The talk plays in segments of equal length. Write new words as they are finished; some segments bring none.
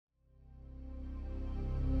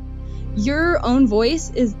your own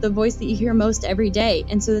voice is the voice that you hear most every day.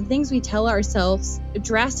 And so the things we tell ourselves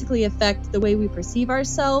drastically affect the way we perceive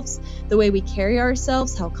ourselves, the way we carry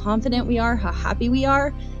ourselves, how confident we are, how happy we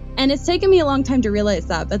are. And it's taken me a long time to realize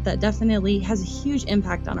that, but that definitely has a huge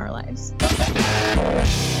impact on our lives.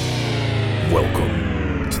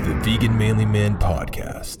 Welcome to the Vegan Manly Man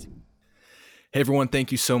Podcast. Hey everyone,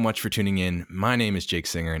 thank you so much for tuning in. My name is Jake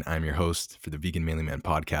Singer and I'm your host for the Vegan Manly Man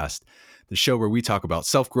Podcast, the show where we talk about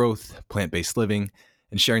self-growth, plant-based living,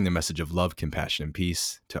 and sharing the message of love, compassion, and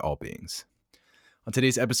peace to all beings. On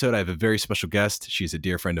today's episode, I have a very special guest. She's a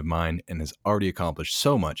dear friend of mine and has already accomplished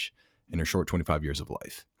so much in her short 25 years of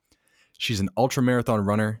life. She's an ultramarathon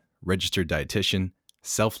runner, registered dietitian,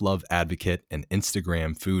 self-love advocate, and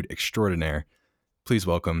Instagram food extraordinaire. Please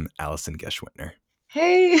welcome Allison Geschwintner.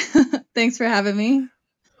 Hey, thanks for having me.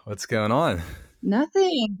 What's going on?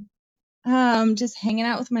 Nothing. Just hanging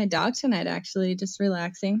out with my dog tonight, actually, just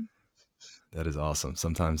relaxing. That is awesome.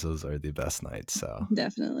 Sometimes those are the best nights. So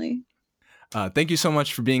Definitely. thank you so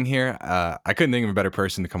much for being here. I couldn't think of a better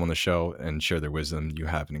person to come on the show and share their wisdom. You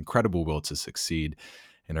have an incredible will to succeed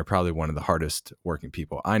and are probably one of the hardest working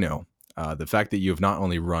people I know. The fact that you have not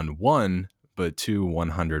only run one, but two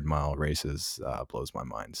 100-mile races blows my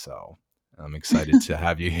mind. So I'm excited to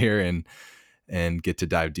have you here and get to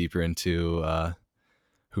dive deeper into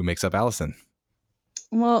who makes up Allison.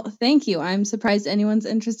 Well, thank you. I'm surprised anyone's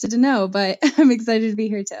interested to know, but I'm excited to be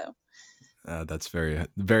here too. That's very,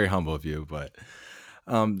 very humble of you. But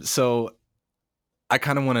so I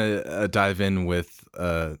kind of want to dive in with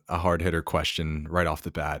a hard hitter question right off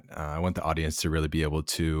the bat. I want the audience to really be able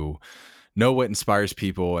to know what inspires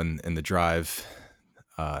people and the drive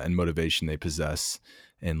and motivation they possess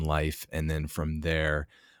in life. And then from there,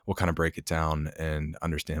 we'll kind of break it down and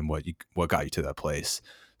understand what got you to that place.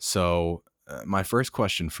 So my first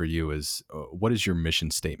question for you is, what is your mission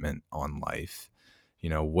statement on life? You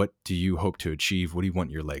know, what do you hope to achieve? What do you want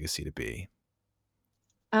your legacy to be?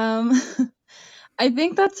 I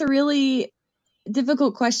think that's a really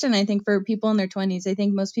difficult question, I think, for people in their 20s. I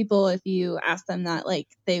think most people, if you ask them that, like,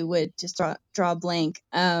 they would just draw a blank.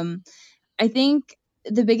 I think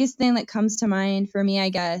the biggest thing that comes to mind for me, I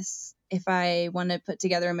guess, if I want to put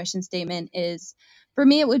together a mission statement is, for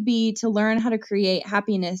me, it would be to learn how to create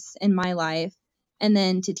happiness in my life and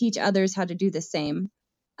then to teach others how to do the same.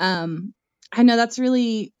 I know that's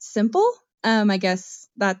really simple. I guess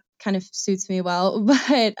that kind of suits me well,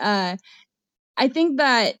 but I think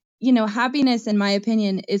that, happiness, in my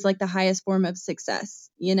opinion, is like the highest form of success.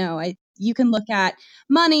 You can look at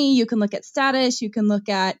money, you can look at status, you can look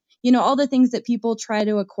at, all the things that people try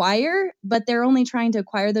to acquire, but they're only trying to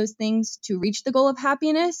acquire those things to reach the goal of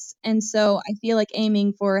happiness. And so I feel like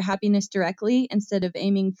aiming for happiness directly instead of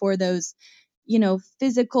aiming for those,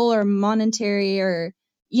 physical or monetary or,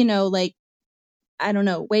 like, I don't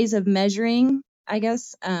know, ways of measuring, I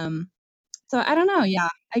guess. So I don't know. Yeah,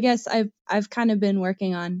 I guess I've kind of been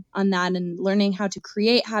working on that and learning how to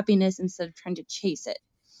create happiness instead of trying to chase it.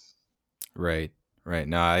 Right. Right.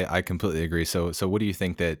 No, I completely agree. So what do you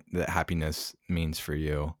think that happiness means for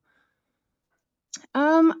you?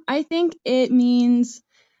 I think it means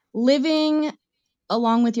living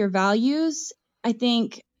along with your values. I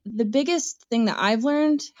think the biggest thing that I've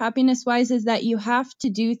learned happiness wise is that you have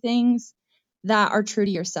to do things that are true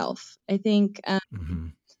to yourself. I think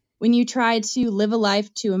when you try to live a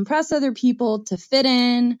life to impress other people, to fit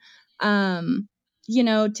in,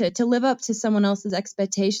 to live up to someone else's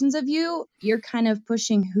expectations of you, you're kind of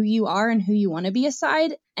pushing who you are and who you want to be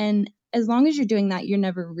aside. And as long as you're doing that, you're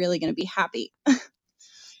never really going to be happy.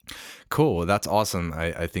 Cool. That's awesome.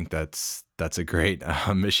 I think that's a great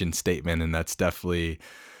mission statement, and that's definitely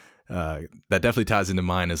that definitely ties into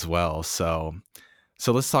mine as well. So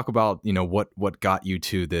let's talk about what got you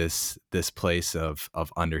to this place of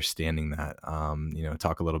understanding that.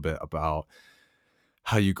 Talk a little bit about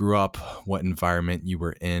how you grew up, what environment you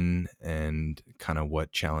were in, and kind of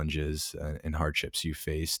what challenges and hardships you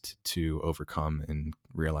faced to overcome and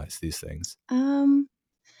realize these things.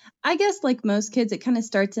 I guess like most kids, it kind of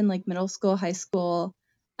starts in like middle school, high school.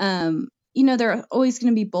 There's always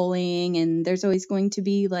going to be bullying, and there's always going to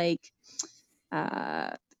be like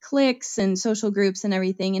cliques and social groups and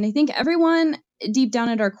everything. And I think everyone deep down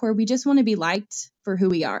at our core, we just want to be liked for who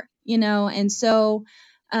we are, and so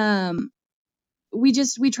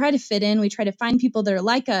we try to fit in, we try to find people that are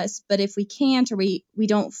like us, but if we can't, or we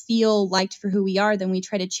don't feel liked for who we are, then we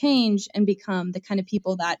try to change and become the kind of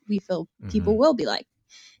people that we feel people will be like,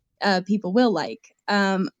 people will like.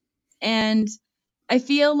 And I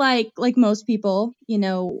feel like most people,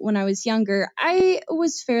 when I was younger, I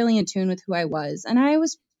was fairly in tune with who I was, and I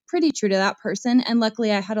was pretty true to that person. And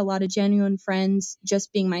luckily, I had a lot of genuine friends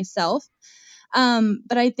just being myself.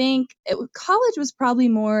 But I think college was probably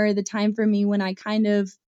more the time for me when I kind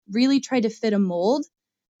of really tried to fit a mold.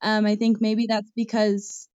 I think maybe that's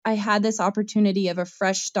because I had this opportunity of a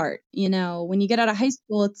fresh start. You know, when you get out of high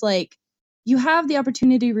school, it's like you have the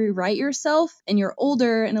opportunity to rewrite yourself and you're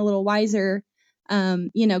older and a little wiser.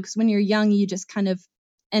 You know, because when you're young, you just kind of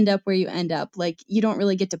end up where you end up. Like you don't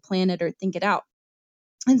really get to plan it or think it out.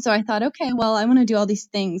 And so I thought, okay, well, I want to do all these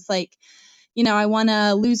things. Like, you know, I want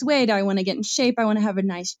to lose weight. I want to get in shape. I want to have a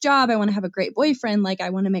nice job. I want to have a great boyfriend. Like,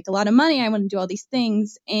 I want to make a lot of money. I want to do all these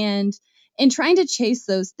things. And in trying to chase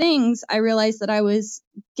those things, I realized that I was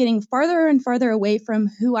getting farther and farther away from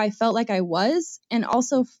who I felt like I was, and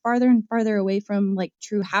also farther and farther away from like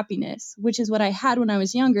true happiness, which is what I had when I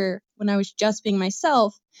was younger, when I was just being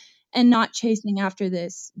myself and not chasing after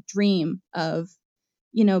this dream of,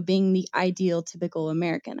 you know, being the ideal typical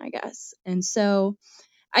American, I guess. And so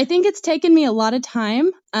I think it's taken me a lot of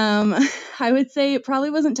time. I would say it probably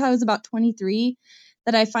wasn't until I was about 23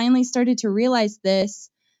 that I finally started to realize this.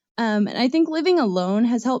 And I think living alone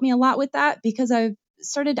has helped me a lot with that, because I've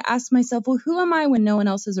started to ask myself, well, who am I when no one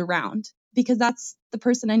else is around? Because that's the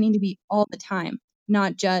person I need to be all the time,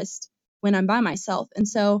 not just when I'm by myself. And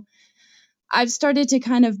so I've started to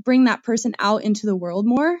kind of bring that person out into the world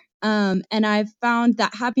more. And I've found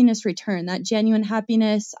that happiness return, that genuine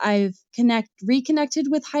happiness. I've reconnected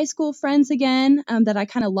with high school friends again, that I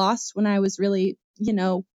kind of lost when I was really, you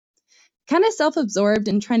know, kind of self-absorbed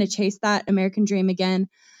and trying to chase that American dream again.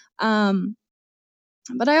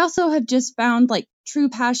 But I also have just found like true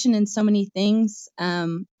passion in so many things.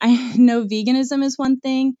 I know veganism is one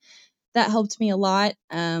thing that helped me a lot,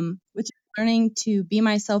 which is learning to be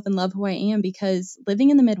myself and love who I am, because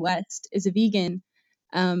living in the Midwest as a vegan,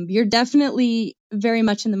 you're definitely very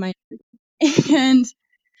much in the minority. And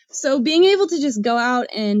so being able to just go out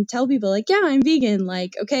and tell people like, yeah, I'm vegan.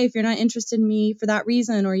 Like, okay, if you're not interested in me for that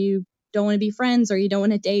reason, or you don't want to be friends, or you don't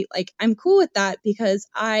want to date, like I'm cool with that, because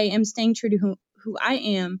I am staying true to who I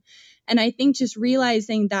am. And I think just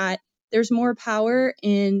realizing that there's more power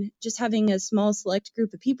in just having a small select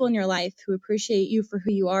group of people in your life who appreciate you for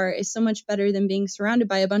who you are is so much better than being surrounded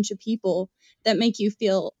by a bunch of people that make you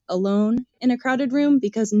feel alone in a crowded room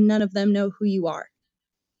because none of them know who you are.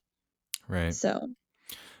 Right. So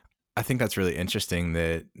I think that's really interesting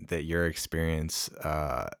that your experience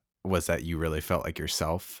was that you really felt like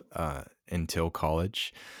yourself until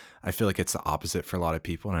college. I feel like it's the opposite for a lot of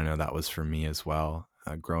people, and I know that was for me as well.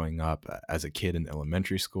 Growing up as a kid in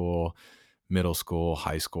elementary school, middle school,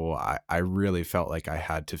 high school, I really felt like I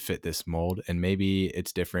had to fit this mold. And maybe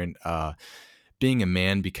it's different being a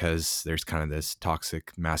man, because there's kind of this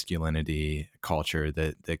toxic masculinity culture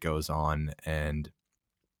that goes on. And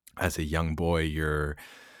as a young boy, you're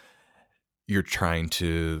trying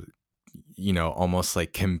to, you know, almost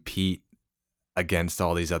like compete against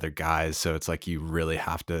all these other guys. So it's like you really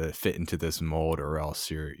have to fit into this mold, or else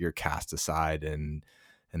you're cast aside, and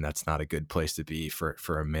that's not a good place to be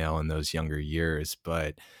for a male in those younger years.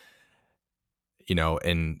 But you know,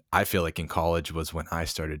 and I feel like in college was when I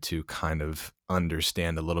started to kind of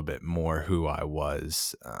understand a little bit more who I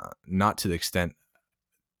was, not to the extent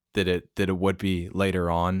that it would be later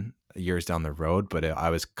on years down the road, but I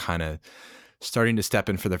was kind of starting to step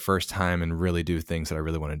in for the first time and really do things that I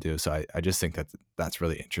really want to do. So I just think that that's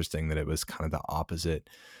really interesting that it was kind of the opposite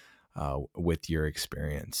with your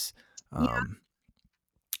experience. yeah.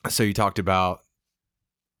 So you talked about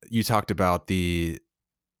the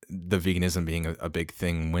veganism being a big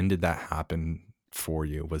thing. When did that happen for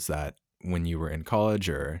you? Was that when you were in college,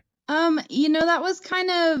 or? You know, that was kind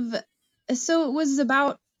of, so it was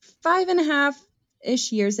about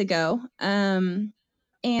 5.5-ish years ago.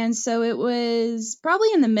 And so it was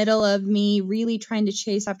probably in the middle of me really trying to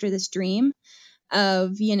chase after this dream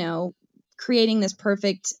of, you know, creating this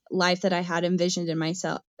perfect life that I had envisioned in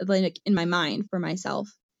myself, like in my mind for myself.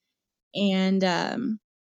 And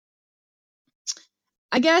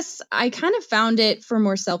I guess I kind of found it for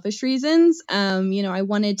more selfish reasons. You know, I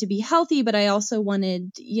wanted to be healthy, but I also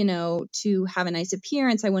wanted, you know, to have a nice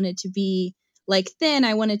appearance. I wanted to be like thin.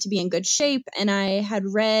 I wanted to be in good shape. And I had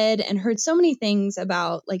read and heard so many things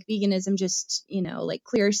about like veganism, just, you know, like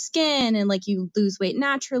clear skin and like you lose weight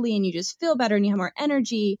naturally and you just feel better and you have more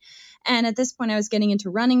energy. And at this point, I was getting into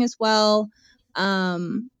running as well.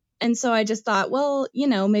 And so I just thought, well, you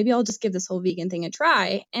know, maybe I'll just give this whole vegan thing a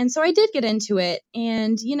try. And so I did get into it.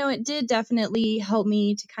 And, you know, it did definitely help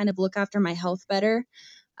me to kind of look after my health better.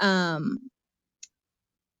 I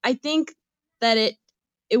think that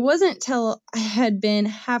it wasn't till I had been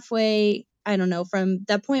halfway I don't know, from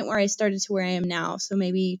that point where I started to where I am now, so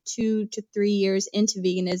maybe 2 to 3 years into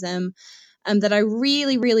veganism, that I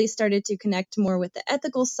really, really started to connect more with the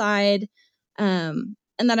ethical side, and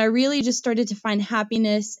that I really just started to find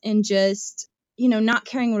happiness in just, not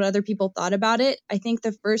caring what other people thought about it. I think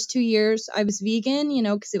the first 2 years I was vegan,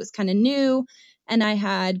 because it was kind of new, and I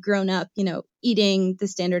had grown up, eating the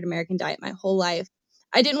standard American diet my whole life.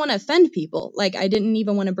 I didn't want to offend people. Like, I didn't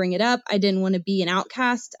even want to bring it up. I didn't want to be an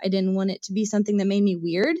outcast. I didn't want it to be something that made me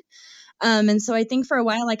weird. And so I think for a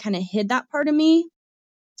while I kind of hid that part of me,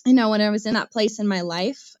 when I was in that place in my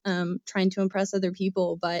life, trying to impress other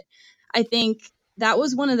people. But I think that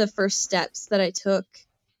was one of the first steps that I took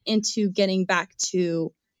into getting back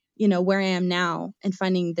to, where I am now and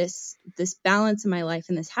finding this balance in my life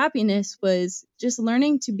and this happiness, was just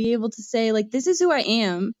learning to be able to say, like, this is who I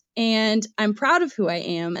am, and I'm proud of who I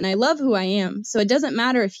am, and I love who I am. So it doesn't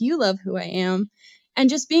matter if you love who I am, and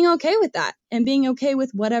just being okay with that, and being okay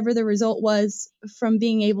with whatever the result was from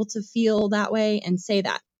being able to feel that way and say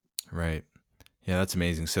that. Right. Yeah, that's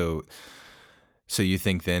amazing. So you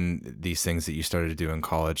think then these things that you started to do in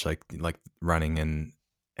college, like running and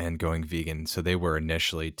going vegan, so they were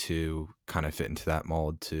initially to kind of fit into that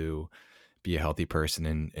mold, to be a healthy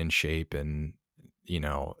person in shape, and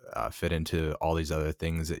fit into all these other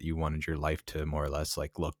things that you wanted your life to more or less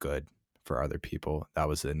like look good for other people. That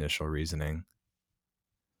was the initial reasoning.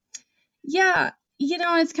 Yeah.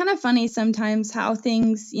 It's kind of funny sometimes how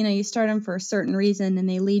things, you start them for a certain reason and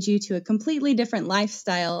they lead you to a completely different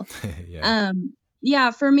lifestyle. Yeah.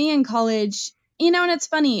 Yeah, for me in college, and it's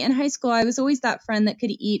funny, in high school, I was always that friend that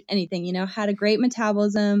could eat anything, had a great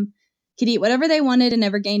metabolism, could eat whatever they wanted and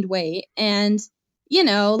never gained weight. And,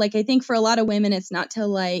 like, I think for a lot of women, it's not till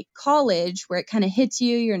like college where it kind of hits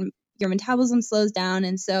you, your metabolism slows down.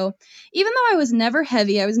 And so even though I was never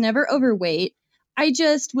heavy, I was never overweight, I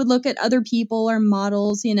just would look at other people or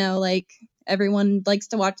models, like everyone likes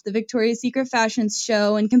to watch the Victoria's Secret fashion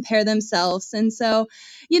show and compare themselves. And so,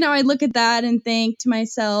 I look at that and think to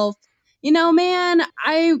myself, man,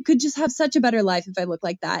 I could just have such a better life if I look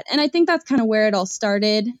like that. And I think that's kind of where it all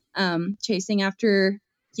started, chasing after,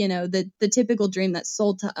 the typical dream that's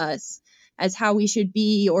sold to us as how we should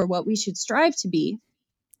be or what we should strive to be.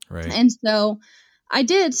 Right. And so I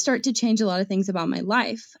did start to change a lot of things about my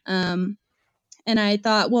life. And I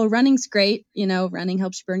thought, well, running's great. Running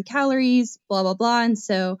helps you burn calories, blah, blah, blah. And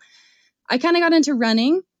so I kind of got into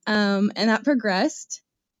running, and that progressed.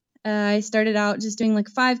 I started out just doing like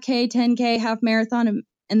 5K, 10K, half marathon,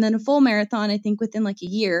 and then a full marathon, I think within like a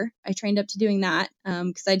year. I trained up to doing that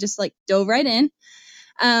because I just like dove right in.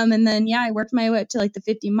 And then, I worked my way up to like the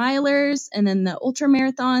 50 milers and then the ultra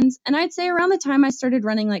marathons. And I'd say around the time I started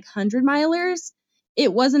running like 100 milers,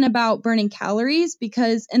 it wasn't about burning calories,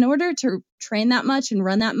 because in order to train that much and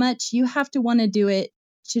run that much, you have to want to do it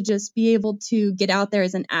to just be able to get out there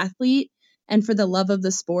as an athlete and for the love of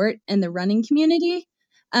the sport and the running community.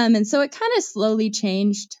 And so it kind of slowly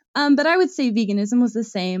changed. But I would say veganism was the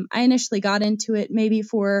same. I initially got into it maybe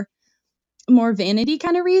for more vanity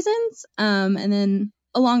kind of reasons. And then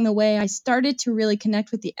along the way, I started to really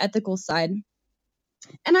connect with the ethical side.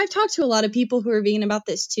 And I've talked to a lot of people who are vegan about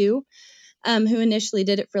this too, who initially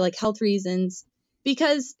did it for like health reasons,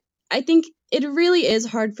 because I think it really is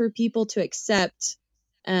hard for people to accept,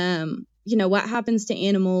 what happens to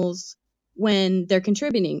animals when they're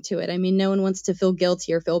contributing to it. I mean, no one wants to feel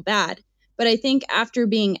guilty or feel bad. But I think after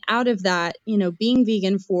being out of that, being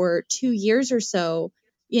vegan for 2 years or so,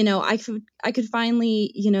 I could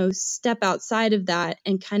finally, step outside of that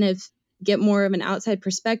and kind of get more of an outside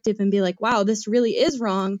perspective and be like, wow, this really is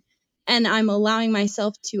wrong. And I'm allowing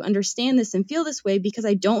myself to understand this and feel this way because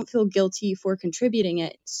I don't feel guilty for contributing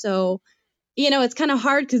it. So, it's kind of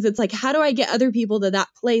hard because it's like, how do I get other people to that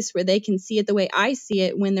place where they can see it the way I see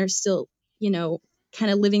it when they're still,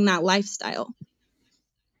 kind of living that lifestyle?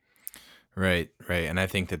 Right. And I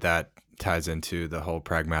think that ties into the whole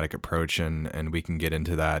pragmatic approach, and we can get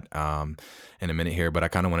into that in a minute here. But I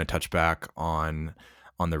kind of want to touch back on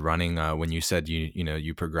the running. When you said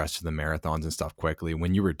you progressed to the marathons and stuff quickly,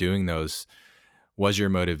 when you were doing those, was your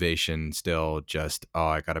motivation still just, oh,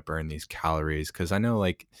 I got to burn these calories? Because I know,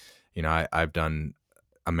 like, I've done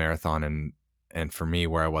a marathon, and for me,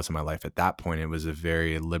 where I was in my life at that point, it was a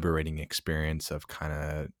very liberating experience of kind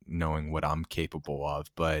of knowing what I'm capable of.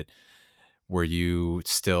 But were you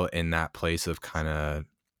still in that place of kind of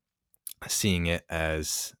seeing it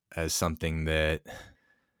as something that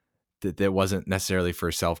wasn't necessarily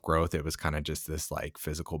for self-growth? It was kind of just this like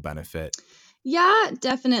physical benefit? Yeah,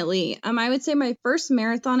 definitely. I would say my first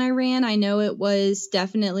marathon I ran, I know it was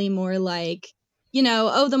definitely more like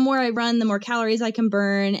oh, the more I run, the more calories I can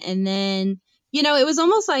burn. And then, it was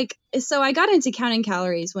almost like, so I got into counting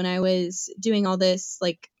calories when I was doing all this,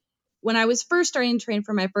 like when I was first starting to train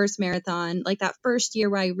for my first marathon, like that first year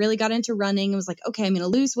where I really got into running, it was like, okay, I'm going to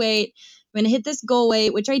lose weight. I'm going to hit this goal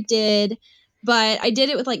weight, which I did. But I did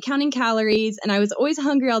it with like counting calories, and I was always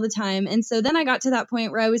hungry all the time. And so then I got to that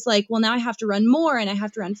point where I was like, well, now I have to run more and I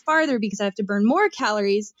have to run farther because I have to burn more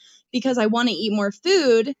calories because I want to eat more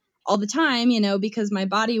food all the time, because my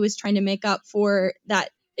body was trying to make up for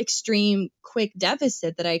that extreme quick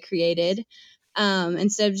deficit that I created,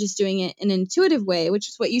 instead of just doing it in an intuitive way, which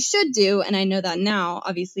is what you should do. And I know that now,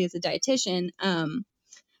 obviously, as a dietitian.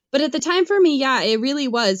 But at the time for me, yeah, it really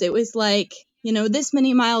was. It was like, this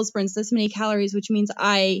many miles burns this many calories, which means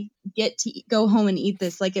I get to go home and eat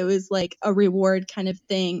this. Like it was like a reward kind of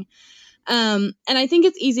thing. And I think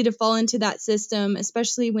it's easy to fall into that system,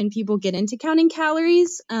 especially when people get into counting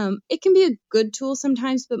calories. It can be a good tool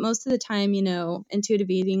sometimes, but most of the time, intuitive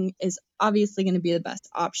eating is obviously going to be the best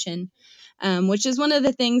option, which is one of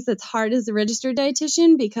the things that's hard as a registered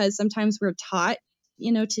dietitian, because sometimes we're taught,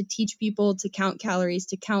 to teach people to count calories,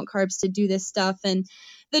 to count carbs, to do this stuff. And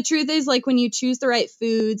the truth is, like, when you choose the right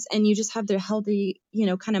foods and you just have the healthy,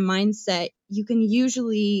 kind of mindset, you can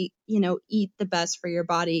usually, eat the best for your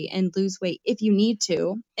body and lose weight if you need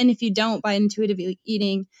to. And if you don't, by intuitive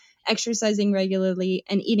eating, exercising regularly,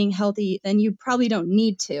 and eating healthy, then you probably don't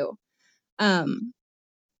need to.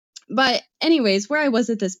 But anyways, where I was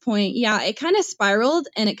at this point, yeah, it kind of spiraled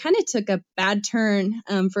and it kind of took a bad turn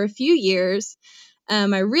for a few years.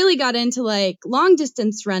 I really got into like long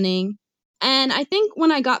distance running. And I think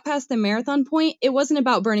when I got past the marathon point, it wasn't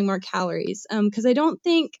about burning more calories, because I don't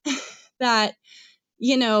think that,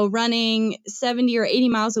 running 70 or 80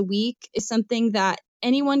 miles a week is something that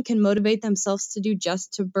anyone can motivate themselves to do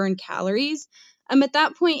just to burn calories. At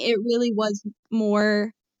that point, it really was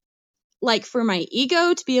more like for my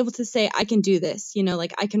ego to be able to say, I can do this,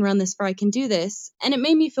 like I can run this far, I can do this. And it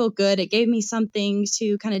made me feel good. It gave me something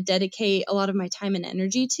to kind of dedicate a lot of my time and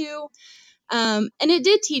energy to. And it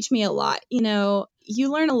did teach me a lot.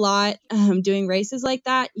 You learn a lot doing races like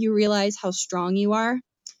that. You realize how strong you are.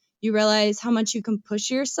 You realize how much you can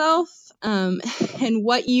push yourself, and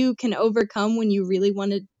what you can overcome when you really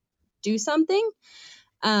want to do something.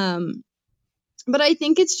 But I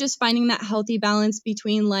think it's just finding that healthy balance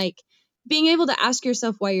between like being able to ask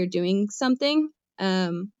yourself why you're doing something.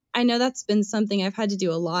 I know that's been something I've had to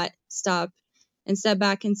do a lot. Stop and step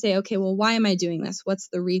back and say, okay, well, why am I doing this? What's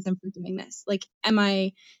the reason for doing this? Like, am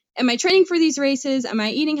I training for these races? Am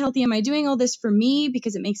I eating healthy? Am I doing all this for me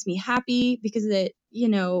because it makes me happy, because it,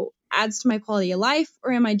 adds to my quality of life?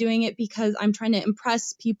 Or am I doing it because I'm trying to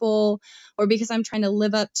impress people, or because I'm trying to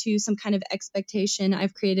live up to some kind of expectation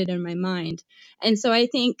I've created in my mind? And so I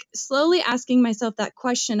think slowly asking myself that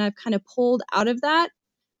question, I've kind of pulled out of that,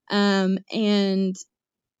 and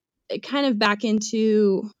kind of back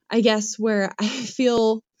into, I guess, where I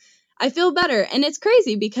feel better. And it's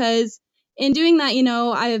crazy because in doing that,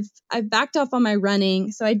 I've backed off on my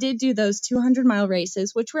running. So I did do those 200-mile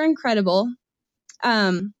races, which were incredible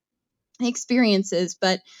experiences,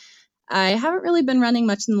 but I haven't really been running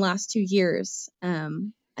much in the last 2 years.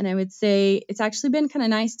 And I would say it's actually been kind of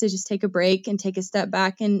nice to just take a break and take a step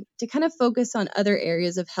back and to kind of focus on other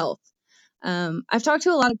areas of health. I've talked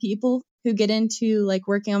to a lot of people who get into like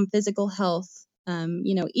working on physical health,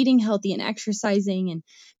 eating healthy and exercising and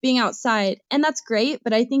being outside. And that's great.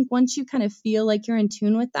 But I think once you kind of feel like you're in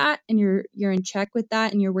tune with that and you're in check with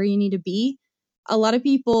that and you're where you need to be, a lot of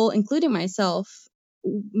people, including myself,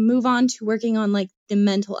 move on to working on like the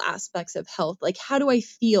mental aspects of health. Like, how do I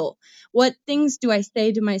feel? What things do I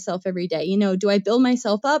say to myself every day? Do I build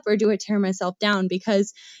myself up or do I tear myself down?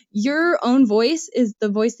 Because your own voice is the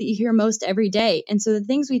voice that you hear most every day. And so the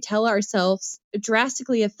things we tell ourselves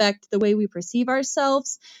drastically affect the way we perceive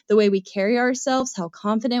ourselves, the way we carry ourselves, how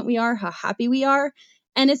confident we are, how happy we are.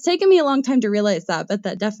 And it's taken me a long time to realize that, but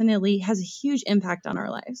that definitely has a huge impact on our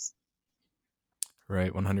lives.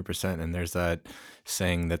 Right, 100%. And there's that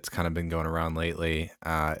saying that's kind of been going around lately.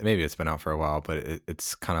 Maybe it's been out for a while, but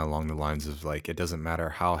it's kind of along the lines of like, it doesn't matter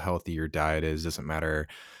how healthy your diet is, doesn't matter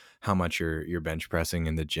how much you're bench pressing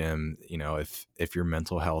in the gym. If your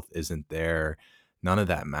mental health isn't there, none of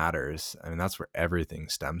that matters. I mean, that's where everything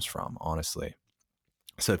stems from, honestly.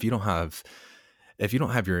 So if you don't have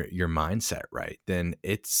your mindset right, then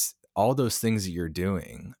it's all those things that you're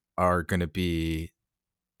doing are going to be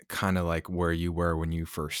kind of like where you were when you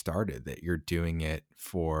first started, that you're doing it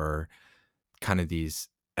for kind of these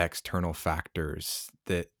external factors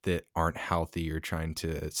that aren't healthy. You're trying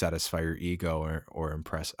to satisfy your ego or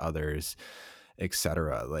impress others,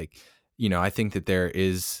 etc. Like, I think that there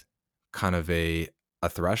is kind of a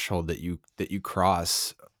threshold that you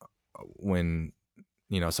cross when,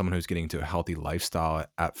 someone who's getting into a healthy lifestyle.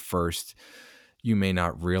 At first, you may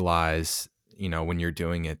not realize, when you're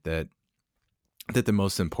doing it, that the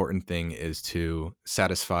most important thing is to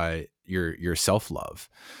satisfy your self-love,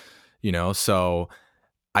 so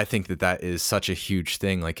I think that that is such a huge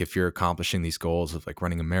thing. Like if you're accomplishing these goals of like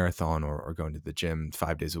running a marathon, or going to the gym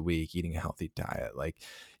 5 days a week, eating a healthy diet, like,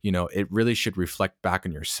 it really should reflect back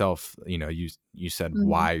on yourself. You said, Mhm.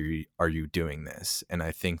 why are you doing this? And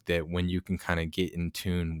I think that when you can kind of get in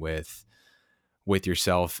tune with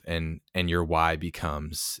yourself, and your why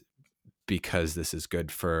becomes, because this is good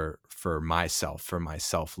for myself, for my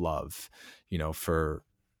self-love,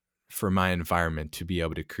 for my environment to be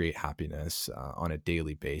able to create happiness on a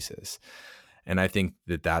daily basis. And I think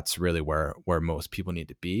that that's really where most people need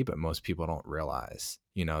to be, but most people don't realize.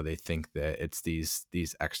 They think that it's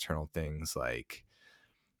these external things, like,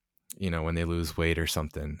 when they lose weight or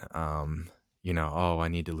something, oh, I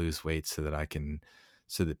need to lose weight so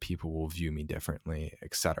that people will view me differently,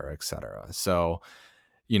 et cetera, et cetera. So,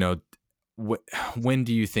 you know, when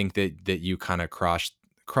do you think that you kind of cross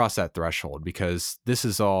that threshold? Because this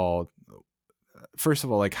is all, first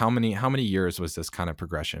of all, like how many years was this kind of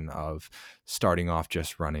progression of starting off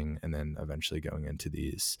just running and then eventually going into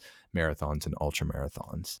these marathons and ultra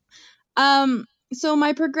marathons? So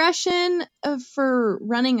my progression for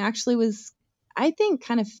running actually was, I think,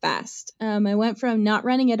 kind of fast. I went from not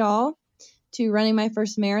running at all to running my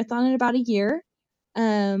first marathon in about a year.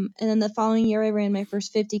 And then the following year, I ran my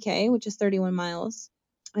first 50K, which is 31 miles.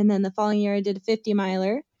 And then the following year, I did a 50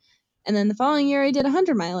 miler. And then the following year, I did a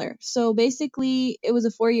 100 miler. So basically, it was a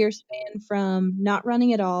 4-year span from not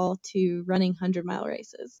running at all to running 100-mile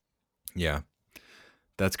races. Yeah,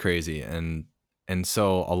 that's crazy. And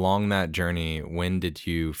so along that journey, when did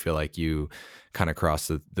you feel like you kind of crossed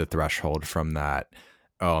the threshold from that,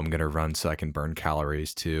 oh, I'm going to run so I can burn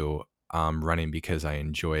calories, to running because I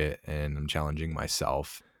enjoy it and I'm challenging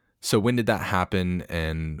myself? So when did that happen,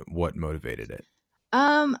 and what motivated it?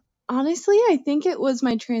 Um, Honestly, I think it was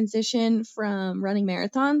my transition from running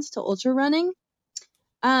marathons to ultra running.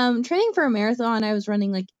 Training for a marathon, I was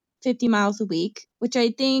running like 50 miles a week, which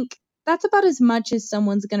I think that's about as much as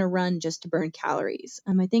someone's going to run just to burn calories.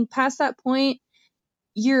 I think past that point,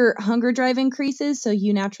 your hunger drive increases, so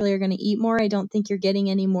you naturally are going to eat more. I don't think you're getting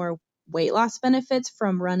any more weight loss benefits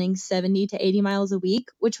from running 70 to 80 miles a week,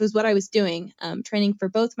 which was what I was doing, training for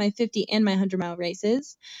both my 50 and my 100-mile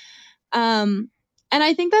races. And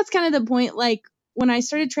I think that's kind of the point. Like when I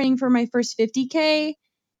started training for my first 50K,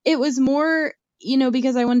 it was more,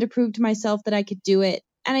 because I wanted to prove to myself that I could do it.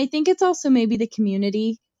 And I think it's also maybe the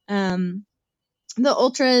community. The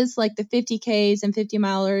ultras, like the 50Ks and 50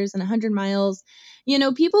 milers and 100 miles,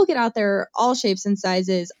 people get out there all shapes and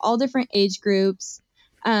sizes, all different age groups.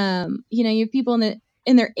 You have people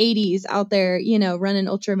in their 80s out there, running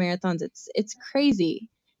ultra marathons. It's crazy.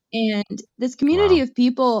 And this community Wow. of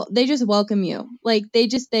people, they just welcome you. Like they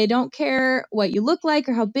don't care what you look like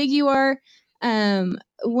or how big you are.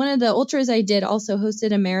 One of the ultras I did also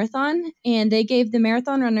hosted a marathon, and they gave the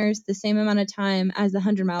marathon runners the same amount of time as the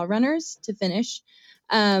 100-mile runners to finish.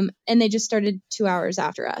 And they just started 2 hours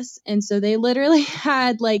after us. And so they literally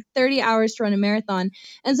had like 30 hours to run a marathon.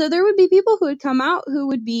 And so there would be people who would come out who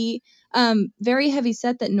would be very heavy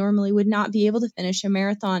set, that normally would not be able to finish a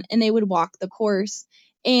marathon, and they would walk the course.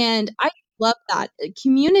 And I love that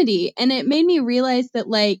community. And it made me realize that,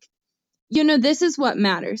 like, this is what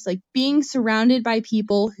matters, like being surrounded by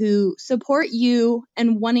people who support you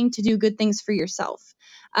and wanting to do good things for yourself.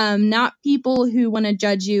 Not people who want to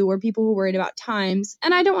judge you or people who are worried about times.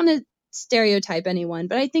 And I don't want to stereotype anyone,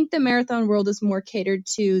 but I think the marathon world is more catered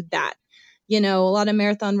to that. A lot of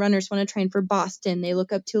marathon runners want to train for Boston. They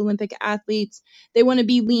look up to Olympic athletes. They want to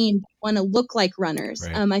be lean, want to look like runners.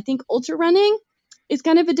 Right. I think ultra running is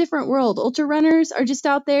kind of a different world. Ultra runners are just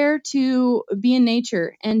out there to be in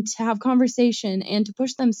nature and to have conversation and to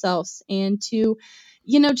push themselves and to,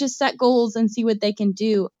 just set goals and see what they can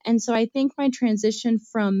do. And so I think my transition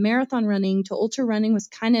from marathon running to ultra running was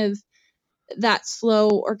kind of that slow,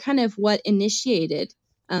 or kind of what initiated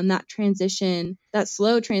that transition, that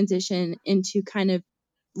slow transition into kind of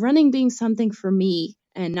running being something for me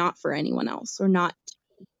and not for anyone else, or not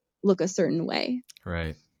look a certain way.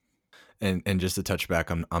 Right. And just to touch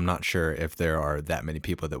back, I'm not sure if there are that many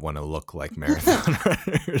people that want to look like marathon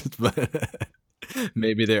runners, but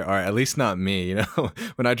maybe there are. At least not me.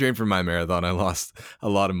 When I trained for my marathon, I lost a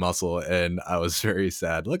lot of muscle, and I was very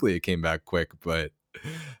sad. Luckily, it came back quick, but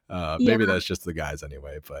Yeah. maybe that's just the guys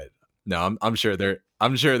anyway. But No, I'm sure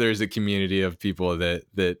I'm sure there's a community of people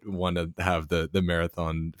that want to have the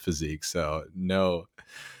marathon physique. So no,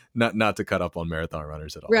 not to cut up on marathon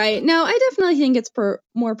runners at all, Right. but No, I definitely think it's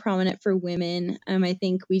more prominent for women. I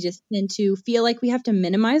think we just tend to feel like we have to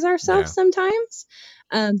minimize yeah, ourselves sometimes,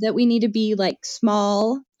 that we need to be like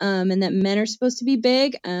small, and that men are supposed to be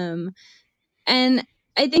big. And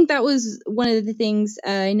I think that was one of the things,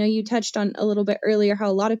 I know you touched on a little bit earlier, how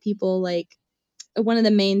a lot of people, like, one of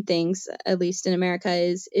the main things, at least in America,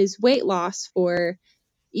 is weight loss for,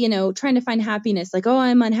 trying to find happiness. Like, oh,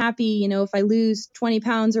 I'm unhappy. If I lose 20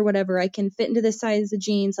 pounds or whatever, I can fit into this size of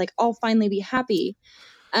jeans. Like, I'll finally be happy.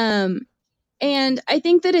 Um, and I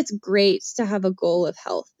think that it's great to have a goal of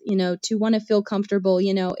health, to want to feel comfortable.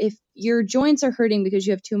 If your joints are hurting because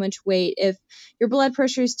you have too much weight, if your blood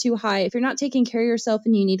pressure is too high, if you're not taking care of yourself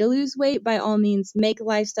and you need to lose weight, by all means, make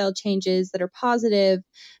lifestyle changes that are positive,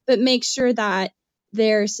 but make sure that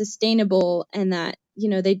they're sustainable and that,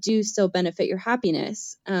 they do still benefit your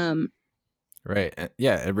happiness. right.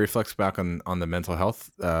 Yeah, it reflects back on the mental health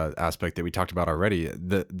aspect that we talked about already.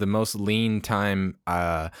 The most lean time,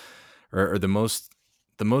 or the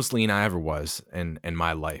most lean I ever was in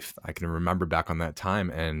my life. I can remember back on that time,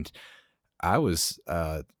 and I was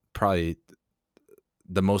probably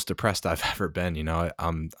the most depressed I've ever been.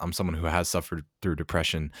 I'm someone who has suffered through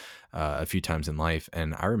depression a few times in life,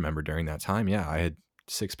 and I remember during that time, yeah, I had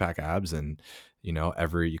 6-pack abs, and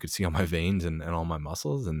you could see all my veins and all my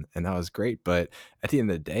muscles, and that was great. But at the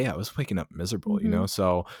end of the day, I was waking up miserable. Mhm.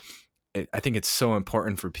 So I think it's so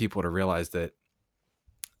important for people to realize that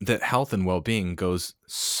health and well-being goes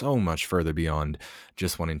so much further beyond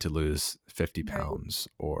just wanting to lose 50 Right. pounds,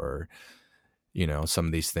 or some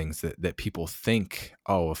of these things that people think,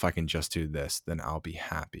 oh, if I can just do this, then I'll be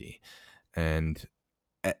happy. And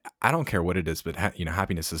I don't care what it is, but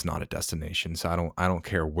happiness is not a destination. So I don't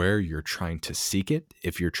care where you're trying to seek it.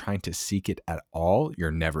 If you're trying to seek it at all,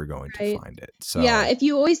 you're never going to Right. find it. Yeah, So if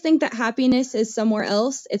you always think that happiness is somewhere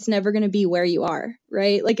else, it's never going to be where you are,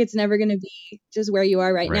 right? Like, it's never going to be just where you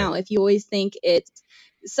are right right. now. If you always think it's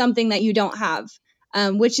something that you don't have,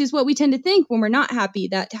 which is what we tend to think when we're not happy,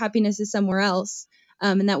 that happiness is somewhere else.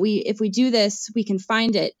 And that if we do this, we can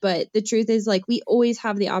find it. But the truth is, like, we always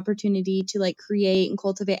have the opportunity to, like, create and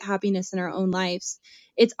cultivate happiness in our own lives.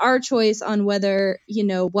 It's our choice on whether,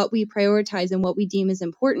 what we prioritize and what we deem as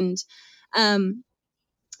important. Um,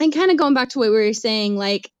 and kind of going back to what we were saying,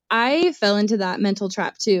 like, I fell into that mental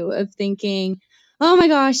trap too, of thinking, oh my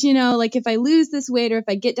gosh, like, if I lose this weight, or if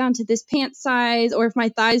I get down to this pant size, or if my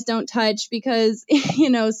thighs don't touch, because,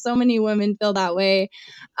 so many women feel that way.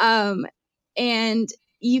 And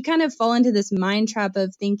you kind of fall into this mind trap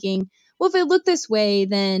of thinking, well, if I look this way,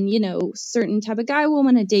 then, certain type of guy will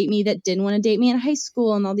want to date me that didn't want to date me in high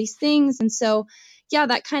school, and all these things. And so, yeah,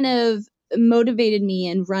 that kind of motivated me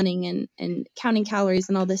in running and counting calories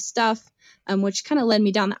and all this stuff, which kind of led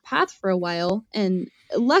me down that path for a while. And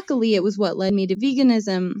luckily, it was what led me to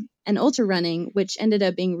veganism and ultra running, which ended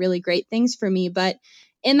up being really great things for me. But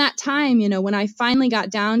in that time, when I finally got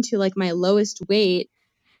down to, like, my lowest weight,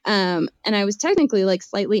 and I was technically, like,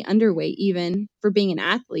 slightly underweight even for being an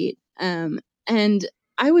athlete, and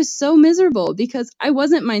I was so miserable because I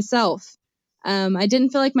wasn't myself. I didn't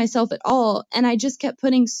feel like myself at all. And I just kept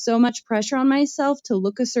putting so much pressure on myself to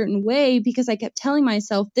look a certain way, because I kept telling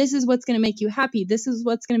myself, this is what's going to make you happy. This is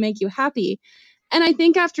what's going to make you happy. And I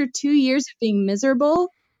think after 2 years of being miserable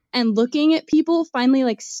and looking at people, finally,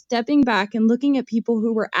 like, stepping back and looking at people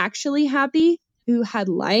who were actually happy, who had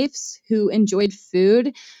lives, who enjoyed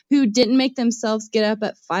food, who didn't make themselves get up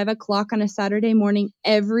at 5 o'clock on a Saturday morning,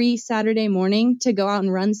 every Saturday morning, to go out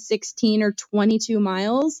and run 16 or 22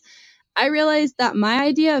 miles, I realized that my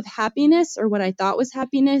idea of happiness, or what I thought was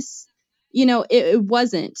happiness, it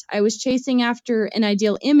wasn't. I was chasing after an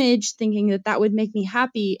ideal image, thinking that that would make me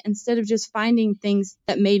happy, instead of just finding things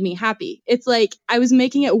that made me happy. It's like I was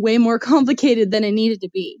making it way more complicated than it needed to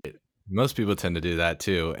be. Most people tend to do that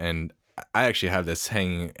too. And I actually have this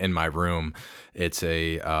hanging in my room. It's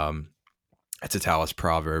a Taoist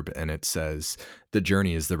proverb, and it says, "The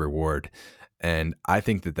journey is the reward." And I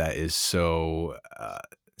think that is so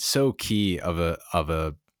key of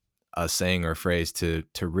a saying or phrase to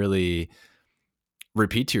really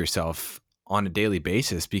repeat to yourself on a daily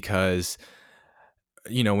basis, because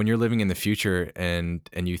when you're living in the future, and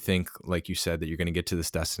you think, like you said, that you're going to get to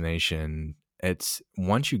this destination, it's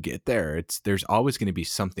once you get there, there's always going to be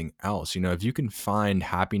something else. If you can find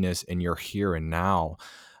happiness in your here and now,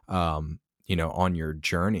 on your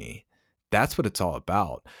journey, that's what it's all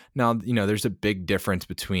about. Now, there's a big difference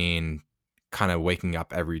between kind of waking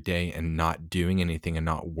up every day and not doing anything and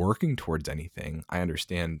not working towards anything. I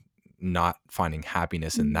understand not finding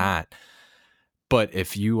happiness in that. But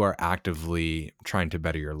if you are actively trying to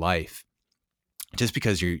better your life, just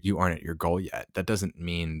because you aren't at your goal yet, that doesn't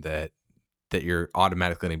mean that you're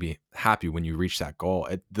automatically going to be happy when you reach that goal.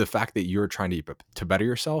 The fact that you're trying to better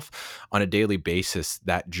yourself on a daily basis,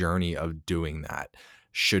 that journey of doing that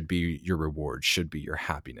should be your reward, should be your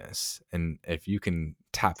happiness. And if you can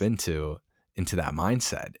tap into that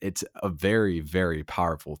mindset, it's a very, very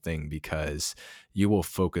powerful thing, because you will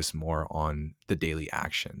focus more on the daily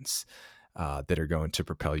actions that are going to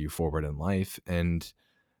propel you forward in life, and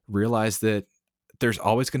realize that there's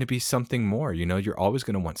always going to be something more. You're always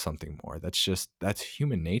going to want something more. That's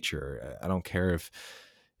human nature. I don't care if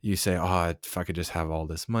you say, oh, if I could just have all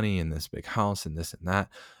this money and this big house and this and that.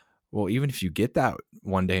 Well, even if you get that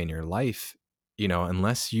one day in your life,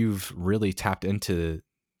 unless you've really tapped into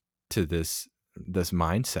this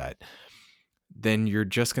mindset, then you're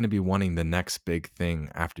just going to be wanting the next big thing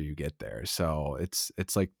after you get there. So it's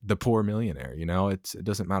like the poor millionaire. It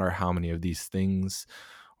doesn't matter how many of these things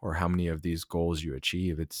or how many of these goals you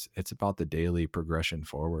achieve. It's about the daily progression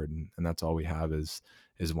forward, and that's all we have is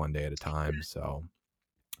one day at a time. So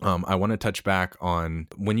I want to touch back on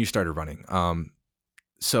when you started running.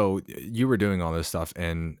 So you were doing all this stuff,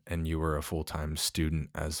 and you were a full-time student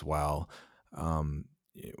as well.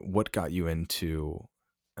 What got you into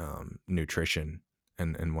nutrition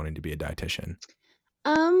and wanting to be a dietitian?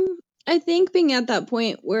 I think being at that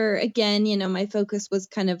point where, again, my focus was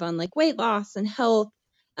kind of on like weight loss and health,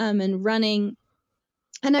 and running.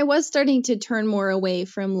 And I was starting to turn more away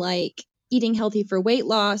from like eating healthy for weight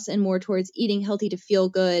loss and more towards eating healthy to feel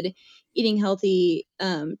good, eating healthy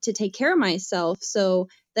to take care of myself so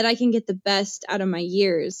that I can get the best out of my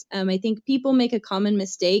years. I think people make a common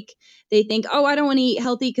mistake. They think, oh, I don't want to eat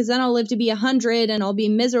healthy because then I'll live to be 100 and I'll be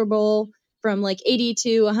miserable from like 80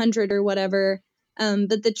 to 100 or whatever.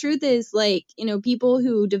 But the truth is, like, people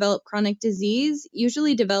who develop chronic disease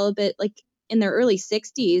usually develop it like in their early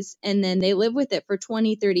 60s, and then they live with it for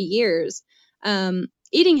 20, 30 years.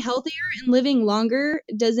 Eating healthier and living longer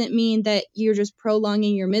doesn't mean that you're just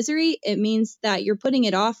prolonging your misery. It means that you're putting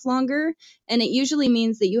it off longer, and it usually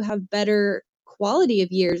means that you have better quality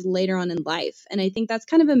of years later on in life. And I think that's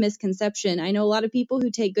kind of a misconception. I know a lot of people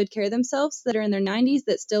who take good care of themselves that are in their 90s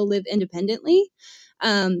that still live independently,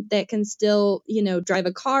 that can still, drive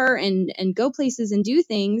a car and go places and do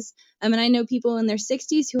things. And I know people in their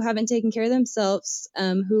 60s who haven't taken care of themselves,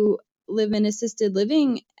 who live in assisted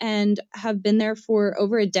living and have been there for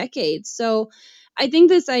over a decade. So I think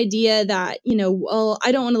this idea that, well,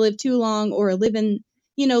 I don't want to live too long, or live in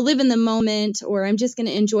the moment, or I'm just going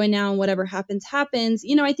to enjoy now and whatever happens, happens.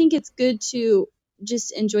 I think it's good to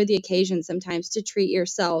just enjoy the occasion sometimes, to treat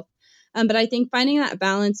yourself. But I think finding that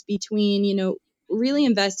balance between, really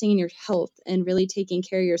investing in your health and really taking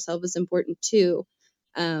care of yourself is important too.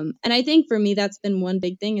 And I think for me, that's been one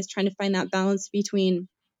big thing, is trying to find that balance between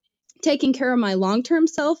taking care of my long-term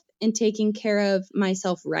self and taking care of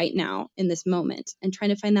myself right now in this moment, and trying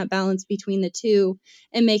to find that balance between the two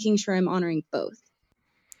and making sure I'm honoring both.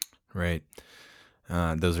 Right.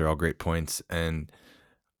 Those are all great points. And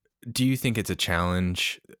do you think it's a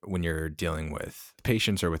challenge when you're dealing with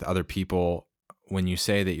patients or with other people, when you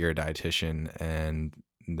say that you're a dietitian and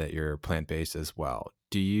that you're plant-based as well?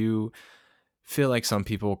 Do you feel like some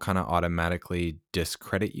people kind of automatically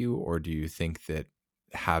discredit you, or do you think that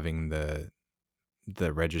having the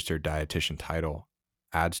registered dietitian title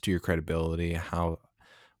adds to your credibility?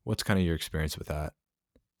 What's kind of your experience with that?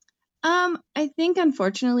 I think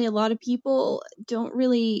unfortunately a lot of people don't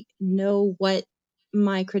really know what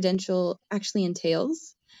my credential actually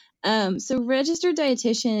entails. So registered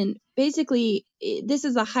dietitian, basically, this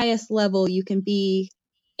is the highest level you can be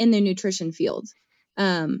in the nutrition field.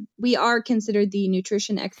 We are considered the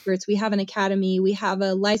nutrition experts. We have an academy. We have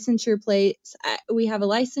a licensure place. We have a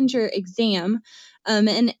licensure exam.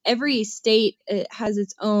 And every state has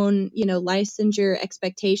its own, licensure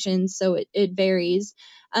expectations. So it varies.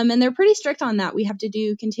 And they're pretty strict on that. We have to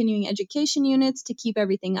do continuing education units to keep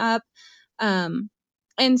everything up.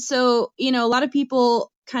 And so, a lot of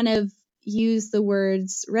people kind of use the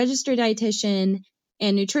words registered dietitian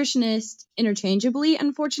and nutritionist interchangeably,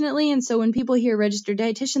 unfortunately. And so when people hear registered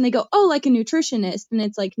dietitian, they go, oh, like a nutritionist. And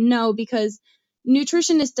it's like, no, because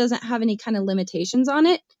nutritionist doesn't have any kind of limitations on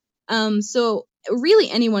it. So really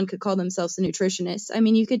anyone could call themselves a nutritionist. I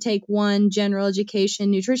mean, you could take one general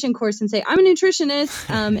education nutrition course and say, I'm a nutritionist,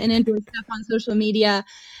 and enjoy stuff on social media.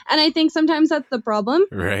 And I think sometimes that's the problem.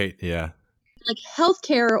 Right. Yeah. Like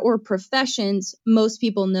healthcare or professions, most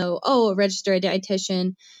people know, oh, a registered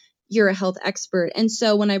dietitian, you're a health expert. And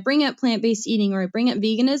so when I bring up plant-based eating or I bring up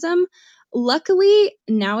veganism, Luckily,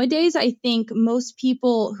 nowadays, I think most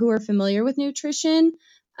people who are familiar with nutrition,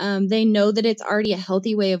 they know that it's already a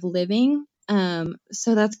healthy way of living.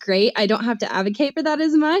 So that's great. I don't have to advocate for that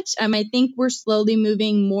as much. I think we're slowly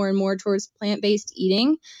moving more and more towards plant-based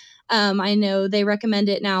eating. I know they recommend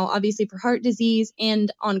it now, obviously, for heart disease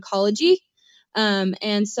and oncology.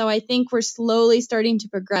 And so I think we're slowly starting to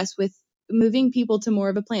progress with moving people to more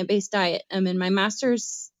of a plant-based diet. In my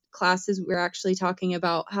master's classes, we're actually talking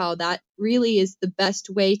about how that really is the best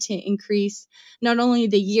way to increase not only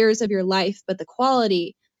the years of your life, but the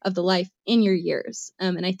quality of the life in your years.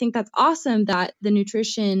 And I think that's awesome that the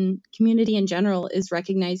nutrition community in general is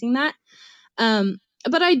recognizing that.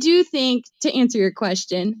 But I do think, to answer your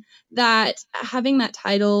question, that having that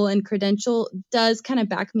title and credential does kind of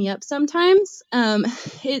back me up sometimes.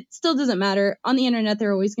 It still doesn't matter. On the internet, there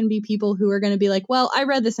are always going to be people who are going to be like, well, I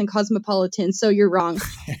read this in Cosmopolitan, so you're wrong.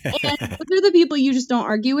 And those are the people you just don't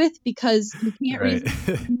argue with because you can't Right.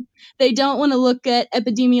 reason. They don't want to look at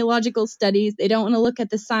epidemiological studies. They don't want to look at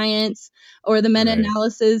the science or the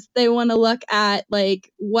meta-analysis. They want to look at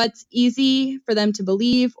like what's easy for them to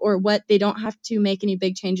believe or what they don't have to make any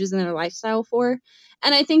big changes in their lifestyle for.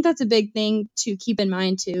 And I think that's a big thing to keep in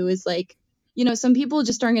mind too, is like, some people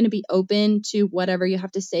just aren't going to be open to whatever you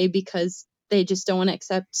have to say because they just don't want to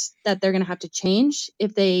accept that they're going to have to change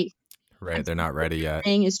if they Right. They're not ready yet.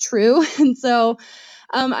 saying is true. And so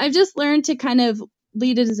I've just learned to kind of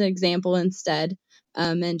lead it as an example instead,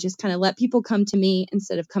 and just kind of let people come to me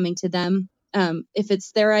instead of coming to them. If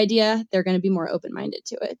it's their idea, they're going to be more open-minded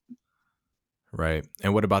to it. Right.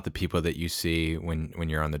 And what about the people that you see when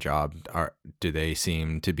you're on the job? Do they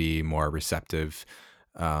seem to be more receptive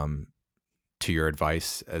to your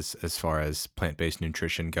advice as far as plant-based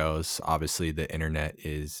nutrition goes? Obviously, the internet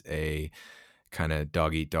is a kind of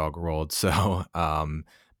dog eat dog world. So,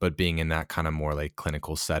 but being in that kind of more like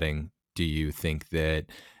clinical setting, do you think that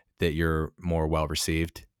you're more well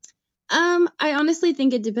received? I honestly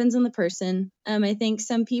think it depends on the person. I think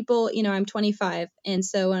some people, I'm 25. And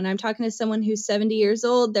so when I'm talking to someone who's 70 years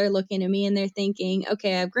old, they're looking at me and they're thinking,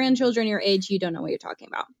 okay, I have grandchildren your age. You don't know what you're talking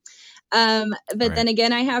about. But then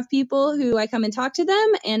again, I have people who I come and talk to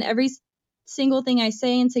them and every single thing I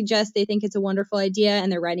say and suggest, they think it's a wonderful idea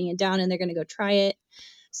and they're writing it down and they're going to go try it.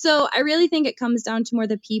 So I really think it comes down to more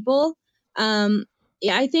the people.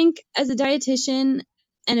 Yeah, I think as a dietitian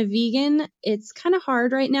and a vegan, it's kind of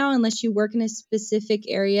hard right now unless you work in a specific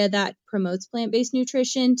area that promotes plant-based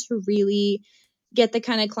nutrition to really get the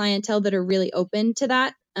kind of clientele that are really open to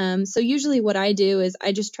that. So usually what I do is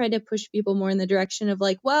I just try to push people more in the direction of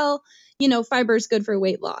like, well, fiber is good for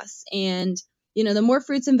weight loss. And, the more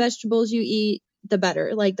fruits and vegetables you eat, the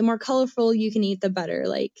better. Like the more colorful you can eat, the better.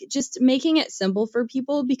 Like just making it simple for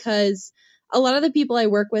people because a lot of the people I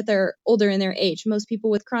work with are older in their age. Most people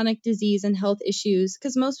with chronic disease and health issues,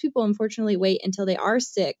 because most people unfortunately wait until they are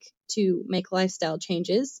sick to make lifestyle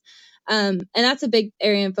changes. And that's a big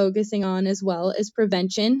area I'm focusing on as well is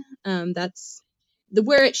prevention. That's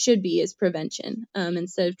where it should be is prevention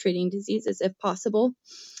instead of treating diseases if possible.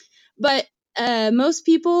 But most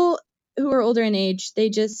people who are older in age, they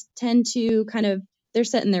just tend to they're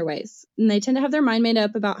set in their ways and they tend to have their mind made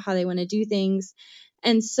up about how they want to do things.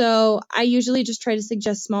 And so I usually just try to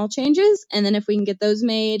suggest small changes. And then if we can get those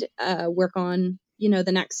made, work on,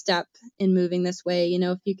 the next step in moving this way.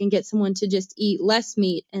 If you can get someone to just eat less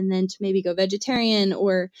meat and then to maybe go vegetarian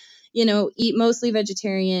or, eat mostly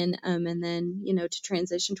vegetarian and then, to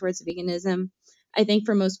transition towards veganism. I think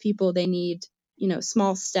for most people, they need,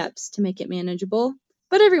 small steps to make it manageable.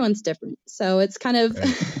 But everyone's different. So it's kind of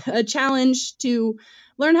a challenge to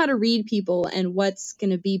learn how to read people and what's going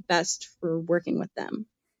to be best for working with them.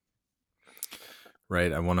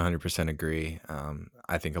 Right. I 100% agree.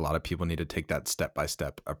 I think a lot of people need to take that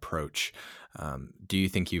step-by-step approach. Do you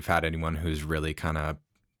think you've had anyone who's really kind of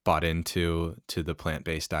bought into the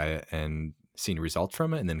plant-based diet and seen results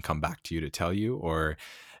from it and then come back to you to tell you? Or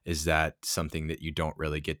is that something that you don't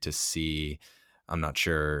really get to see? I'm not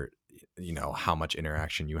sure, how much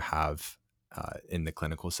interaction you have in the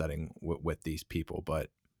clinical setting with these people, but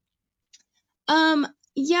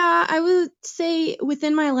yeah, I would say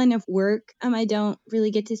within my line of work, I don't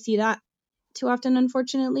really get to see that too often,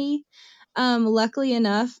 unfortunately. Luckily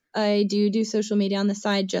enough, I do social media on the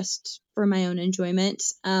side just for my own enjoyment.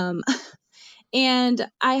 And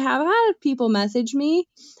I have had people message me,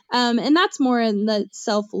 and that's more in the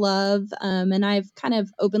self-love. And I've kind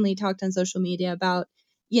of openly talked on social media about,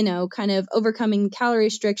 kind of overcoming calorie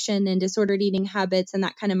restriction and disordered eating habits and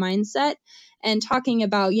that kind of mindset and talking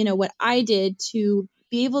about, what I did to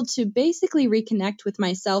be able to basically reconnect with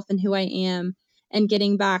myself and who I am and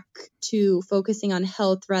getting back to focusing on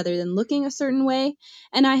health rather than looking a certain way.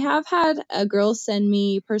 And I have had a girl send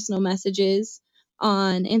me personal messages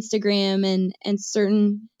on Instagram and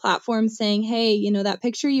certain platforms saying, hey, that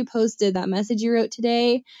picture you posted, that message you wrote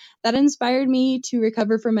today, that inspired me to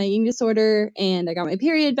recover from my eating disorder, and I got my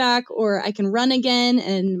period back, or I can run again,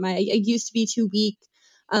 and I used to be too weak.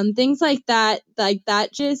 Things like that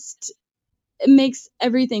just, it makes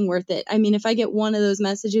everything worth it. I mean, if I get one of those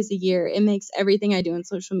messages a year, it makes everything I do on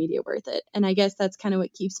social media worth it. And I guess that's kind of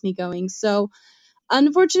what keeps me going. So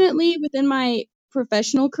unfortunately, within my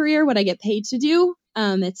professional career, what I get paid to do,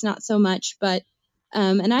 it's not so much, but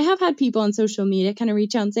and I have had people on social media kind of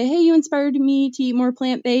reach out and say, hey, you inspired me to eat more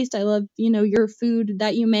plant-based. I love, your food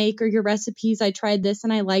that you make or your recipes. I tried this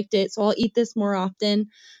and I liked it, so I'll eat this more often.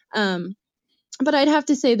 But I'd have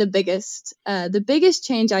to say the biggest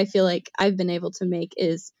change I feel like I've been able to make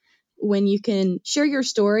is when you can share your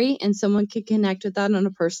story and someone can connect with that on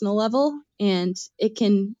a personal level, and it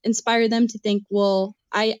can inspire them to think, well,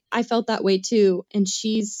 I felt that way too, and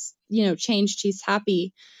she's, changed, she's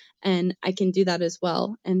happy, and I can do that as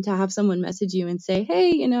well. And to have someone message you and say,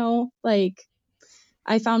 hey, like,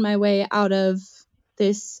 I found my way out of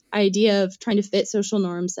this idea of trying to fit social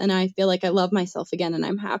norms, and I feel like I love myself again and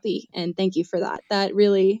I'm happy, and thank you for that. That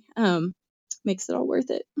really makes it all worth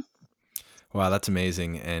it. Wow, that's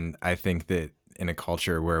amazing. And I think that in a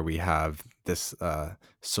culture where we have this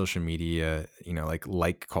social media,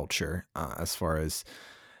 like culture, as far as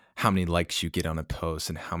how many likes you get on a post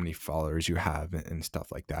and how many followers you have and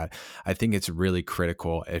stuff like that, I think it's really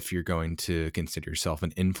critical if you're going to consider yourself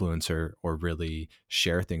an influencer or really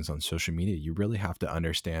share things on social media. You really have to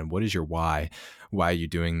understand, what is your why? Why are you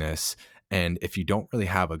doing this? And if you don't really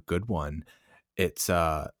have a good one, it's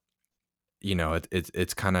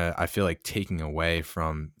it's kind of, I feel like, taking away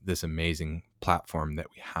from this amazing platform that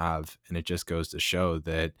we have. And it just goes to show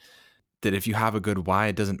that if you have a good why,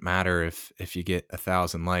 it doesn't matter if you get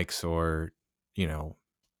 1,000 likes or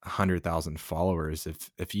 100,000 followers.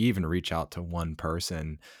 If you even reach out to one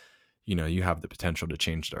person, you have the potential to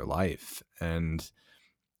change their life. And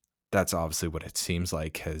that's obviously what it seems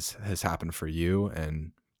like has happened for you,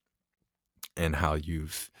 and how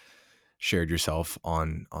you've shared yourself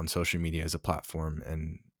on social media as a platform,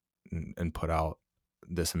 and put out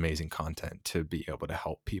this amazing content to be able to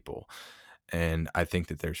help people. And I think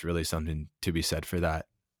that there's really something to be said for that,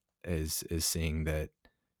 is seeing that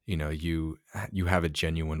you have a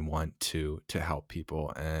genuine want to help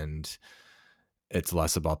people, and it's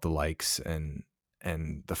less about the likes and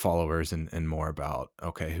the followers, and more about,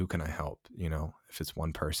 okay, who can I help? If it's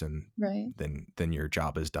one person, Right. then your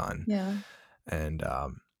job is done. Yeah. And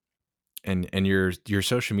and your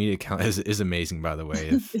social media account is amazing, by the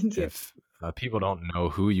way. Thank you. If people don't know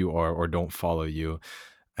who you are or don't follow you,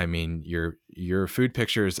 I mean, your food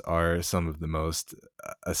pictures are some of the most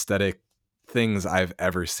aesthetic things I've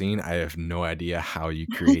ever seen. I have no idea how you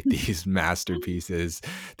create these masterpieces.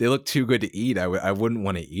 They look too good to eat. I wouldn't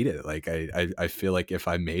want to eat it. Like, I feel like if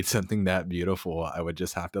I made something that beautiful, I would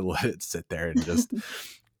just have to let it sit there and just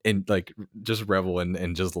revel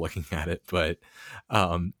in just looking at it. But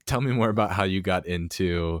tell me more about how you got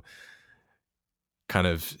into kind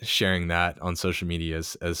of sharing that on social media,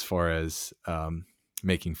 as far as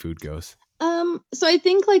making food goes. So I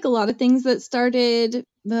think, like a lot of things that started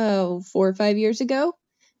 4 or 5 years ago,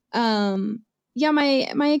 yeah,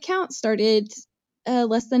 my account started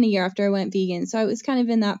less than a year after I went vegan. So I was kind of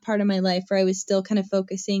in that part of my life where I was still kind of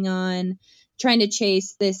focusing on trying to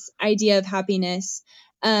chase this idea of happiness.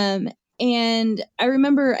 And I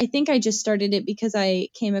remember, I think I just started it because I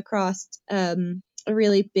came across a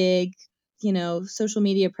really big, social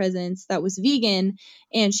media presence that was vegan,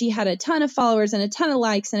 and she had a ton of followers and a ton of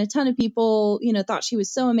likes and a ton of people, thought she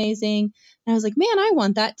was so amazing. And I was like, man, I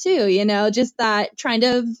want that too, just that, trying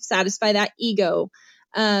to satisfy that ego.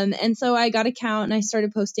 And so I got an account and I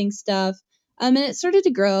started posting stuff. And it started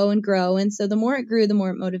to grow and grow. And so the more it grew, the more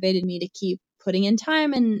it motivated me to keep putting in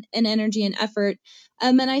time and energy and effort.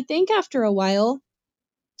 And I think after a while,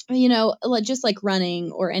 just like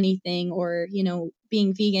running or anything, or,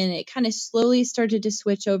 being vegan, it kind of slowly started to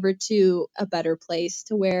switch over to a better place,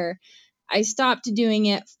 to where I stopped doing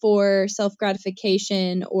it for self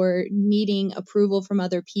gratification or needing approval from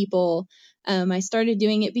other people. I started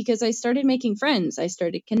doing it because I started making friends. I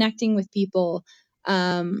started connecting with people.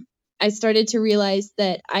 I started to realize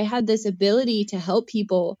that I had this ability to help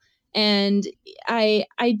people. And I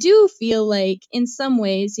do feel like in some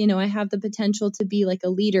ways, I have the potential to be like a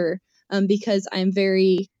leader, because I'm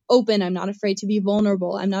very open. I'm not afraid to be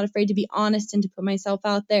vulnerable. I'm not afraid to be honest and to put myself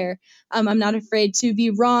out there. I'm not afraid to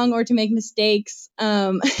be wrong or to make mistakes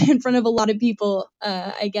in front of a lot of people,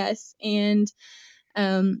 I guess. And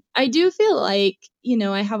I do feel like,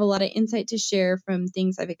 I have a lot of insight to share from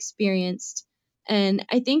things I've experienced. And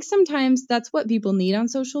I think sometimes that's what people need on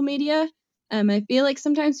social media. I feel like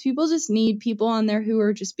sometimes people just need people on there who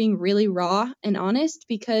are just being really raw and honest,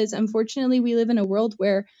 because unfortunately we live in a world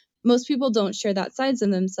where most people don't share that sides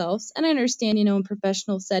of themselves. And I understand, in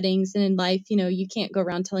professional settings and in life, you can't go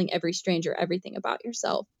around telling every stranger everything about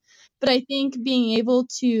yourself. But I think being able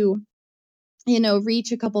to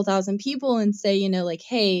reach a couple thousand people and say, like,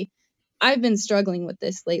 hey, I've been struggling with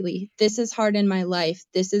this lately. This is hard in my life.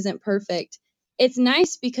 This isn't perfect. It's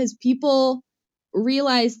nice because people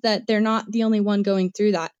realize that they're not the only one going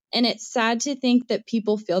through that. And it's sad to think that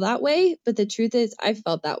people feel that way. But the truth is, I've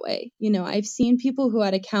felt that way. I've seen people who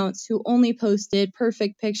had accounts who only posted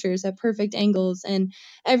perfect pictures at perfect angles and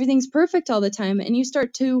everything's perfect all the time. And you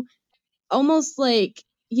start to almost like,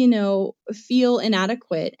 feel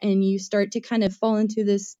inadequate, and you start to kind of fall into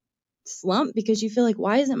this slump because you feel like,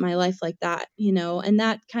 why isn't my life like that? And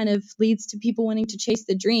that kind of leads to people wanting to chase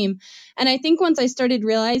the dream. And I think once I started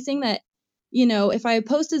realizing that, if I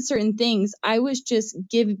posted certain things, I was just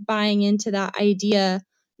buying into that idea,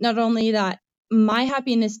 not only that my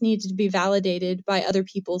happiness needed to be validated by other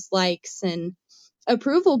people's likes and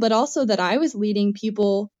approval, but also that I was leading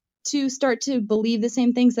people to start to believe the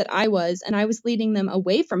same things that I was, and I was leading them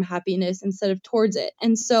away from happiness instead of towards it.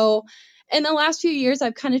 And so in the last few years,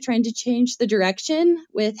 I've kind of tried to change the direction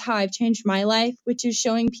with how I've changed my life, which is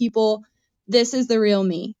showing people this is the real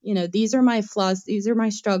me. These are my flaws, these are my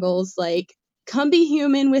struggles. Like, come be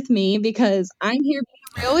human with me because I'm here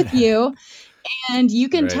being real with you. And you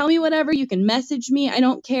can Right. tell me whatever, you can message me. I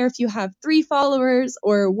don't care if you have 3 followers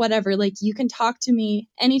or whatever. Like, you can talk to me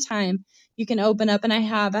anytime. You can open up. And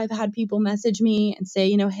I've had people message me and say,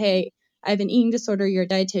 hey, I have an eating disorder. You're a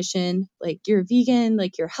dietitian. Like, you're vegan.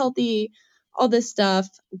 Like, you're healthy. All this stuff.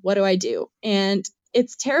 What do I do? And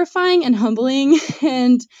it's terrifying and humbling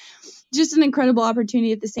and just an incredible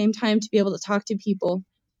opportunity at the same time to be able to talk to people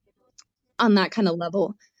on that kind of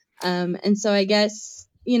level. And so I guess,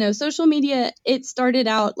 social media, it started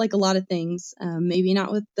out like a lot of things, maybe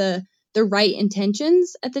not with the right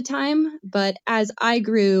intentions at the time, but as I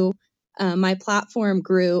grew, my platform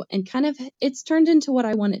grew and kind of it's turned into what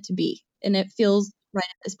I want it to be. And it feels right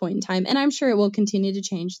at this point in time. And I'm sure it will continue to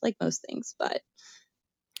change like most things, but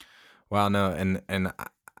Well, no, and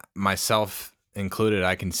myself included,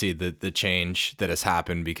 I can see the change that has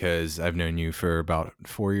happened because I've known you for about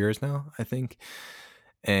 4 years now, I think.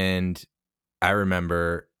 And I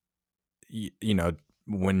remember, you know,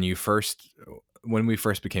 when you first when we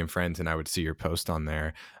first became friends and I would see your post on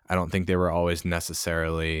there, I don't think they were always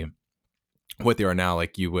necessarily what they are now.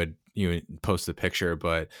 Like, you would post a picture,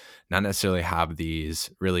 but not necessarily have these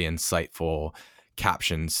really insightful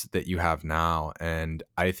captions that you have now. And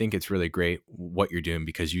I think it's really great what you're doing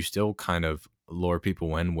because you still kind of lure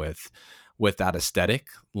people in with that aesthetic,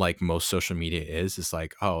 like most social media is. It's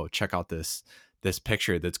like, oh, check out this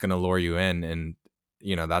picture that's going to lure you in. And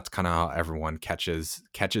that's kind of how everyone catches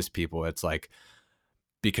people. It's like,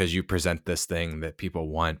 because you present this thing that people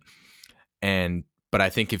want. And but I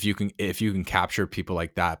think if you can capture people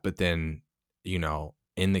like that, but then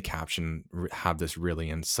in the caption have this really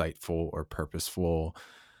insightful or purposeful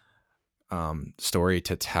story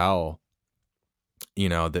to tell,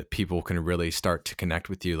 that people can really start to connect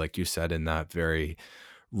with you, like you said, in that very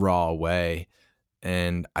raw way.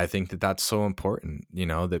 And I think that that's so important,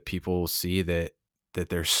 that people see that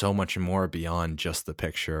there's so much more beyond just the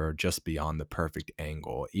picture or just beyond the perfect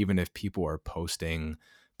angle. Even if people are posting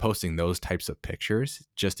those types of pictures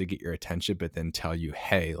just to get your attention, but then tell you,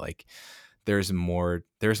 hey, like there's more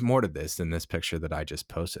to this than this picture that I just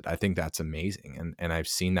posted. I think that's amazing. And I've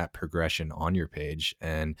seen that progression on your page,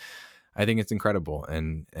 and I think it's incredible.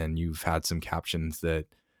 And you've had some captions that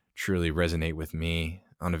truly resonate with me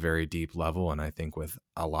on a very deep level, and I think with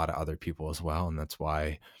a lot of other people as well. And that's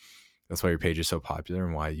why your page is so popular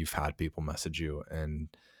and why you've had people message you and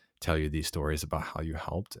tell you these stories about how you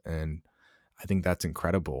helped. And I think that's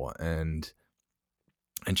incredible. And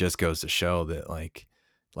it just goes to show that like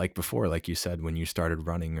before, like you said, when you started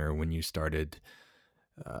running or when you started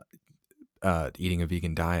eating a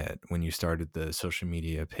vegan diet, when you started the social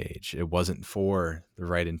media page, it wasn't for the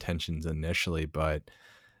right intentions initially, but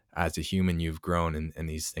as a human, you've grown, and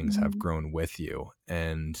these things have Mhm. grown with you.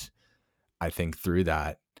 And I think through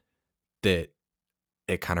that it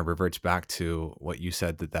kind of reverts back to what you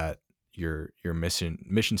said, that your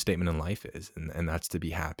mission statement in life is, and that's to be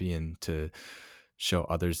happy and to show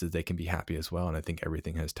others that they can be happy as well. And I think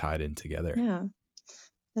everything has tied in together. Yeah,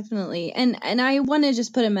 definitely. And I want to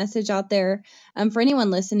just put a message out there for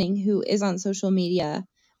anyone listening who is on social media,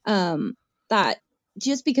 that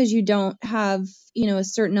just because you don't have, a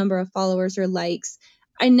certain number of followers or likes,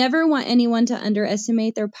 I never want anyone to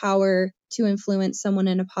underestimate their power to influence someone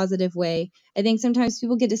in a positive way. I think sometimes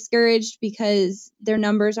people get discouraged because their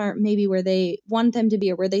numbers aren't maybe where they want them to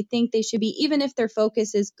be or where they think they should be, even if their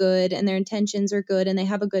focus is good and their intentions are good and they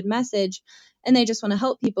have a good message and they just want to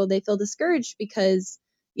help people. They feel discouraged because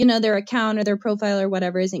their account or their profile or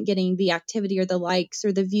whatever isn't getting the activity or the likes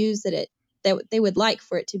or the views that they would like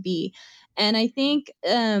for it to be. And I think,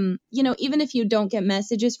 even if you don't get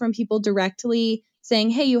messages from people directly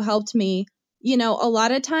saying, hey, you helped me, a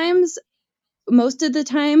lot of times, most of the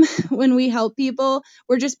time when we help people,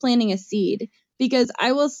 we're just planting a seed. Because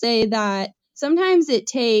I will say that sometimes it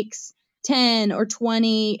takes 10 or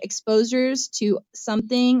 20 exposures to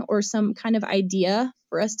something or some kind of idea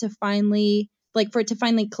for us to finally for it to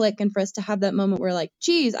finally click and for us to have that moment where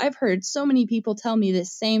geez, I've heard so many people tell me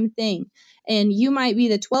this same thing. And you might be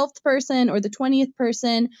the 12th person or the 20th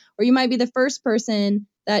person, or you might be the first person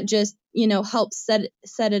that just, helps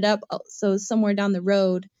set it up. So somewhere down the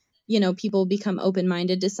road, people become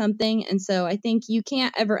open-minded to something. And so I think you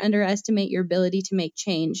can't ever underestimate your ability to make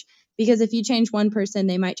change, because if you change one person,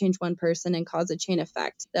 they might change one person and cause a chain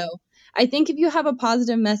effect. So I think if you have a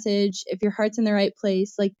positive message, if your heart's in the right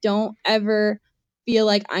place, don't ever feel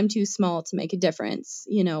like I'm too small to make a difference.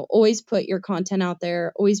 Always put your content out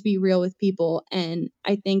there, always be real with people. And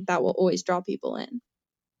I think that will always draw people in.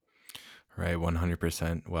 Right.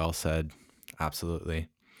 100%. Well said. Absolutely.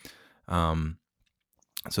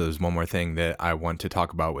 So there's one more thing that I want to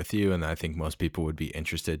talk about with you, and I think most people would be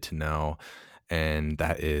interested to know, and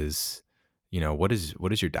that is, what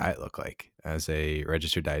does your diet look like as a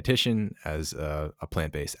registered dietitian, as a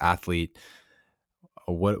plant-based athlete?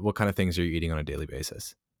 What kind of things are you eating on a daily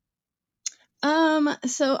basis?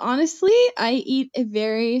 So honestly, I eat a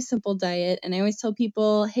very simple diet, and I always tell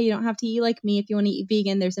people, hey, you don't have to eat like me if you want to eat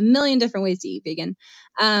vegan. There's a million different ways to eat vegan.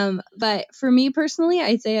 But for me personally,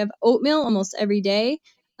 I'd say I have oatmeal almost every day.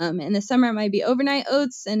 In the summer, it might be overnight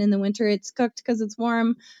oats, and in the winter, it's cooked because it's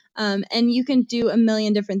warm. And you can do a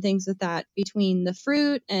million different things with that, between the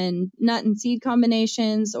fruit and nut and seed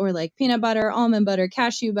combinations, or peanut butter, almond butter,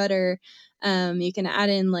 cashew butter. You can add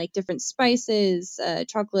in different spices,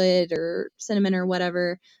 chocolate or cinnamon or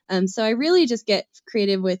whatever. So I really just get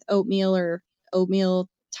creative with oatmeal or oatmeal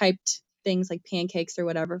typed things like pancakes or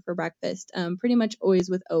whatever for breakfast. Pretty much always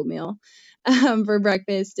with oatmeal for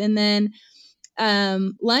breakfast. And then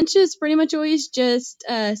lunch is pretty much always just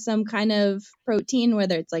some kind of protein,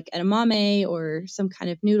 whether it's edamame or some kind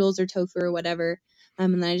of noodles or tofu or whatever.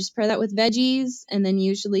 And then I just pair that with veggies, and then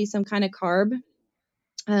usually some kind of carb.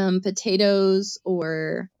 Potatoes,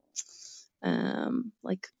 or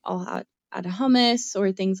I'll add a hummus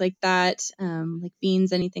or things like that, like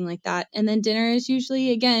beans, anything like that. And then dinner is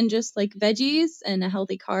usually, again, just veggies and a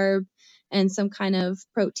healthy carb and some kind of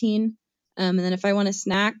protein. And then if I want a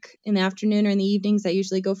snack in the afternoon or in the evenings, I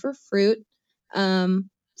usually go for fruit.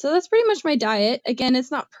 So that's pretty much my diet. Again, it's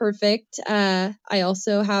not perfect. I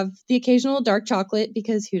also have the occasional dark chocolate,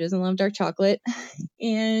 because who doesn't love dark chocolate?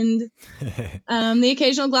 And the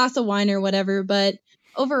occasional glass of wine or whatever. But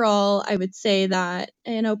overall, I would say that,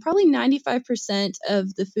 probably 95%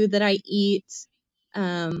 of the food that I eat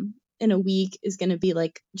in a week is going to be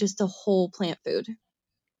just a whole plant food.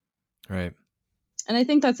 Right. And I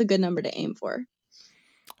think that's a good number to aim for.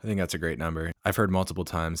 I think that's a great number. I've heard multiple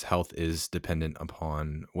times health is dependent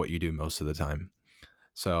upon what you do most of the time.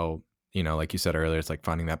 So, like you said earlier, it's like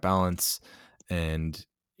finding that balance and,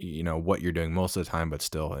 what you're doing most of the time, but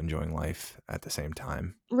still enjoying life at the same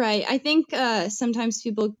time. Right. I think sometimes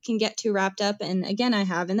people can get too wrapped up, and again, I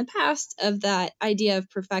have in the past, of that idea of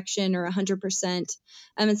perfection or 100%.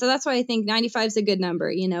 And so that's why I think 95 is a good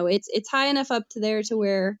number. It's high enough up to there to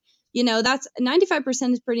where, that's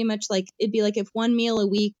 95% is pretty much it'd be if one meal a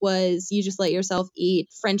week was you just let yourself eat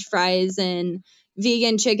French fries and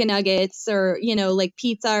vegan chicken nuggets, or,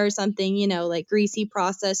 pizza or something, greasy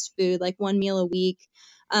processed food, one meal a week.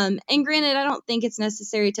 And granted, I don't think it's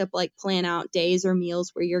necessary to plan out days or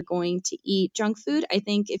meals where you're going to eat junk food. I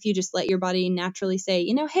think if you just let your body naturally say,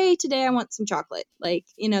 hey, today I want some chocolate,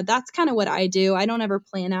 that's kind of what I do. I don't ever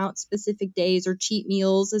plan out specific days or cheat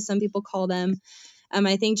meals, as some people call them.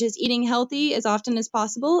 I think just eating healthy as often as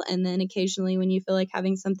possible, and then occasionally when you feel like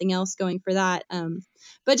having something else, going for that.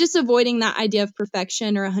 But just avoiding that idea of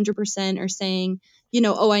perfection or 100%, or saying,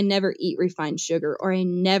 oh, I never eat refined sugar, or I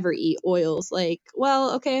never eat oils.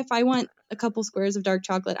 Well, okay, if I want a couple squares of dark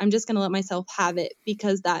chocolate, I'm just going to let myself have it,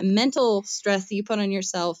 because that mental stress that you put on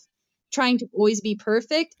yourself trying to always be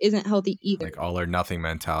perfect isn't healthy either. Like all or nothing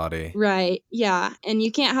mentality. Right. Yeah. And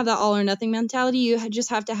you can't have that all or nothing mentality. You just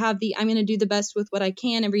have to have the I'm going to do the best with what I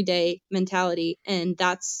can every day mentality. And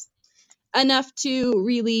that's enough to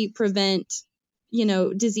really prevent,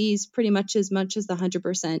 disease pretty much as the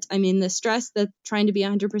 100%. I mean, the stress that trying to be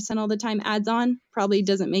 100% all the time adds on probably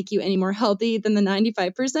doesn't make you any more healthy than the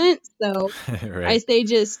 95%. So Right. I say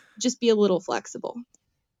just be a little flexible.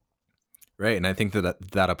 Right. And I think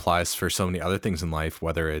that applies for so many other things in life,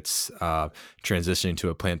 whether it's transitioning to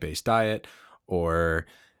a plant-based diet or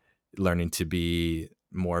learning to be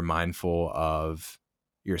more mindful of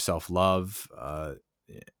your self-love,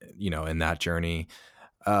 in that journey.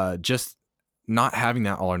 Just not having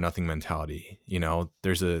that all or nothing mentality.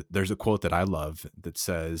 There's a quote that I love that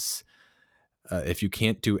says, if you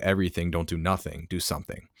can't do everything, don't do nothing, do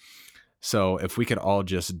something. So if we could all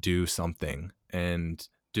just do something and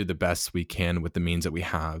do the best we can with the means that we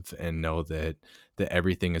have, and know that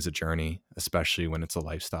everything is a journey, especially when it's a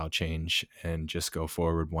lifestyle change, and just go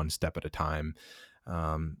forward one step at a time.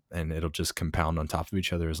 And it'll just compound on top of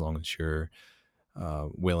each other as long as you're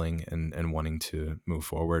willing and wanting to move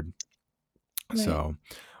forward. Right. So,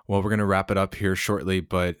 well, we're going to wrap it up here shortly,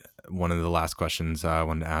 but one of the last questions I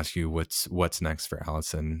wanted to ask you, what's next for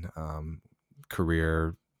Allison?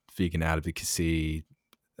 Career, vegan advocacy,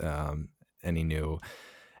 any new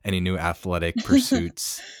athletic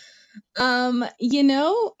pursuits? I'm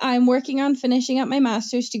working on finishing up my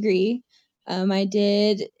master's degree. I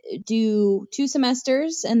did do 2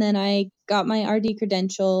 semesters, and then I got my RD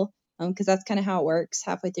credential, because that's kind of how it works.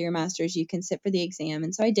 Halfway through your master's, you can sit for the exam.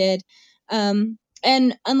 And so I did.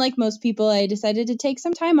 And unlike most people, I decided to take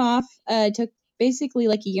some time off. I took basically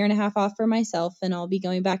like a year and a half off for myself, and I'll be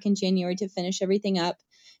going back in January to finish everything up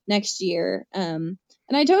next year. And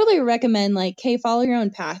I totally recommend, like, hey, follow your own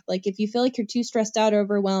path. Like, if you feel like you're too stressed out or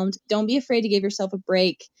overwhelmed, don't be afraid to give yourself a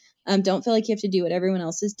break. Don't feel like you have to do what everyone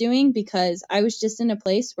else is doing, because I was just in a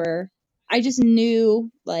place where I just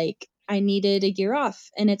knew, like, I needed a year off,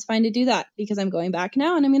 and it's fine to do that, because I'm going back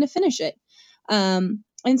now and I'm going to finish it.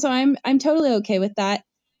 And so I'm totally okay with that.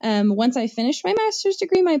 Once I finish my master's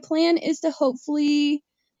degree, my plan is to hopefully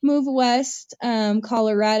move west.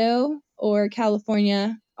 Colorado or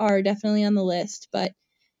California are definitely on the list, but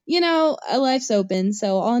life's open,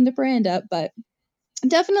 so I'll end up where I end up, but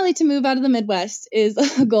definitely to move out of the Midwest is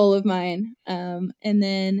a goal of mine. And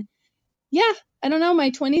then, I don't know,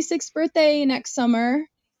 my 26th birthday next summer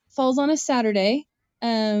falls on a Saturday.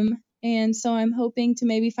 And so I'm hoping to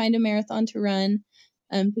maybe find a marathon to run,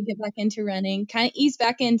 to get back into running, kind of ease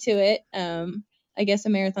back into it. I guess a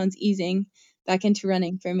marathon's easing back into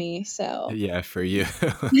running for me. So yeah, for you.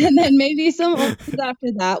 And then maybe some ultras after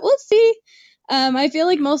that. We'll see. I feel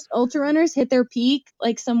like most ultra runners hit their peak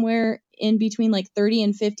like somewhere in between like 30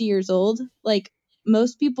 and 50 years old. Like,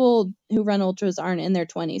 most people who run ultras aren't in their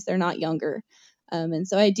 20s. They're not younger. And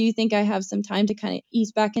so I do think I have some time to kind of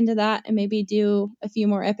ease back into that and maybe do a few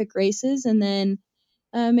more epic races, and then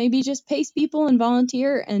maybe just pace people and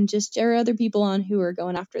volunteer and just cheer other people on who are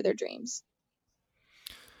going after their dreams.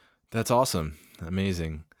 That's awesome.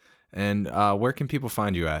 Amazing. And where can people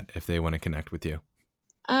find you at if they want to connect with you?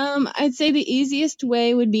 I'd say the easiest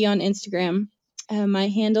way would be on Instagram. My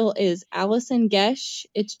handle is Allison Gesch.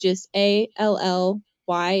 It's just ALLYSONGESCH.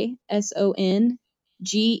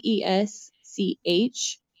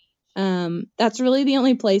 That's really the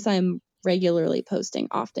only place I'm regularly posting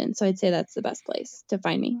often. So I'd say that's the best place to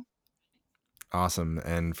find me. Awesome.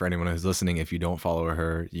 And for anyone who's listening, if you don't follow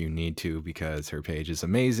her, you need to, because her page is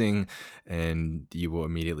amazing and you will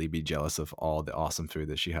immediately be jealous of all the awesome food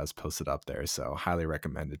that she has posted up there. So highly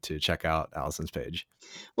recommended to check out Allison's page.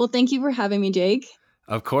 Well, thank you for having me, Jake.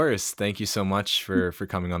 Of course. Thank you so much for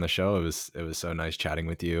coming on the show. It was so nice chatting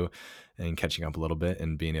with you and catching up a little bit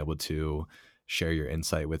and being able to share your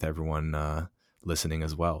insight with everyone listening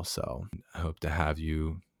as well. So I hope to have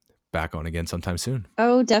you back on again sometime soon.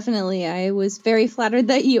 Oh, definitely. I was very flattered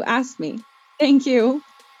that you asked me. Thank you.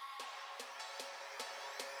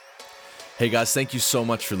 Hey guys, thank you so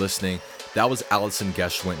much for listening. That was Allison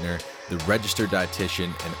Geschwintner, the registered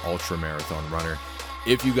dietitian and ultra marathon runner.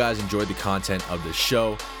 If you guys enjoyed the content of this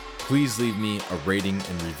show, please leave me a rating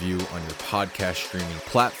and review on your podcast streaming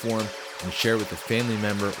platform, and share with a family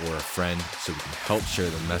member or a friend so we can help share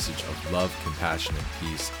the message of love, compassion, and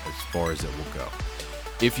peace as far as it will go.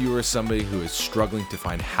 If you are somebody who is struggling to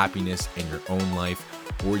find happiness in your own life,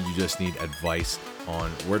 or you just need advice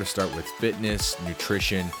on where to start with fitness,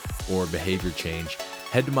 nutrition, or behavior change,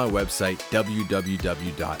 head to my website,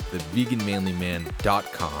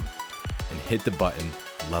 www.theveganmanlyman.com, and hit the button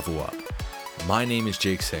Level Up. My name is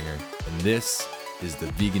Jake Singer, and this is the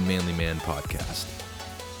Vegan Manly Man Podcast.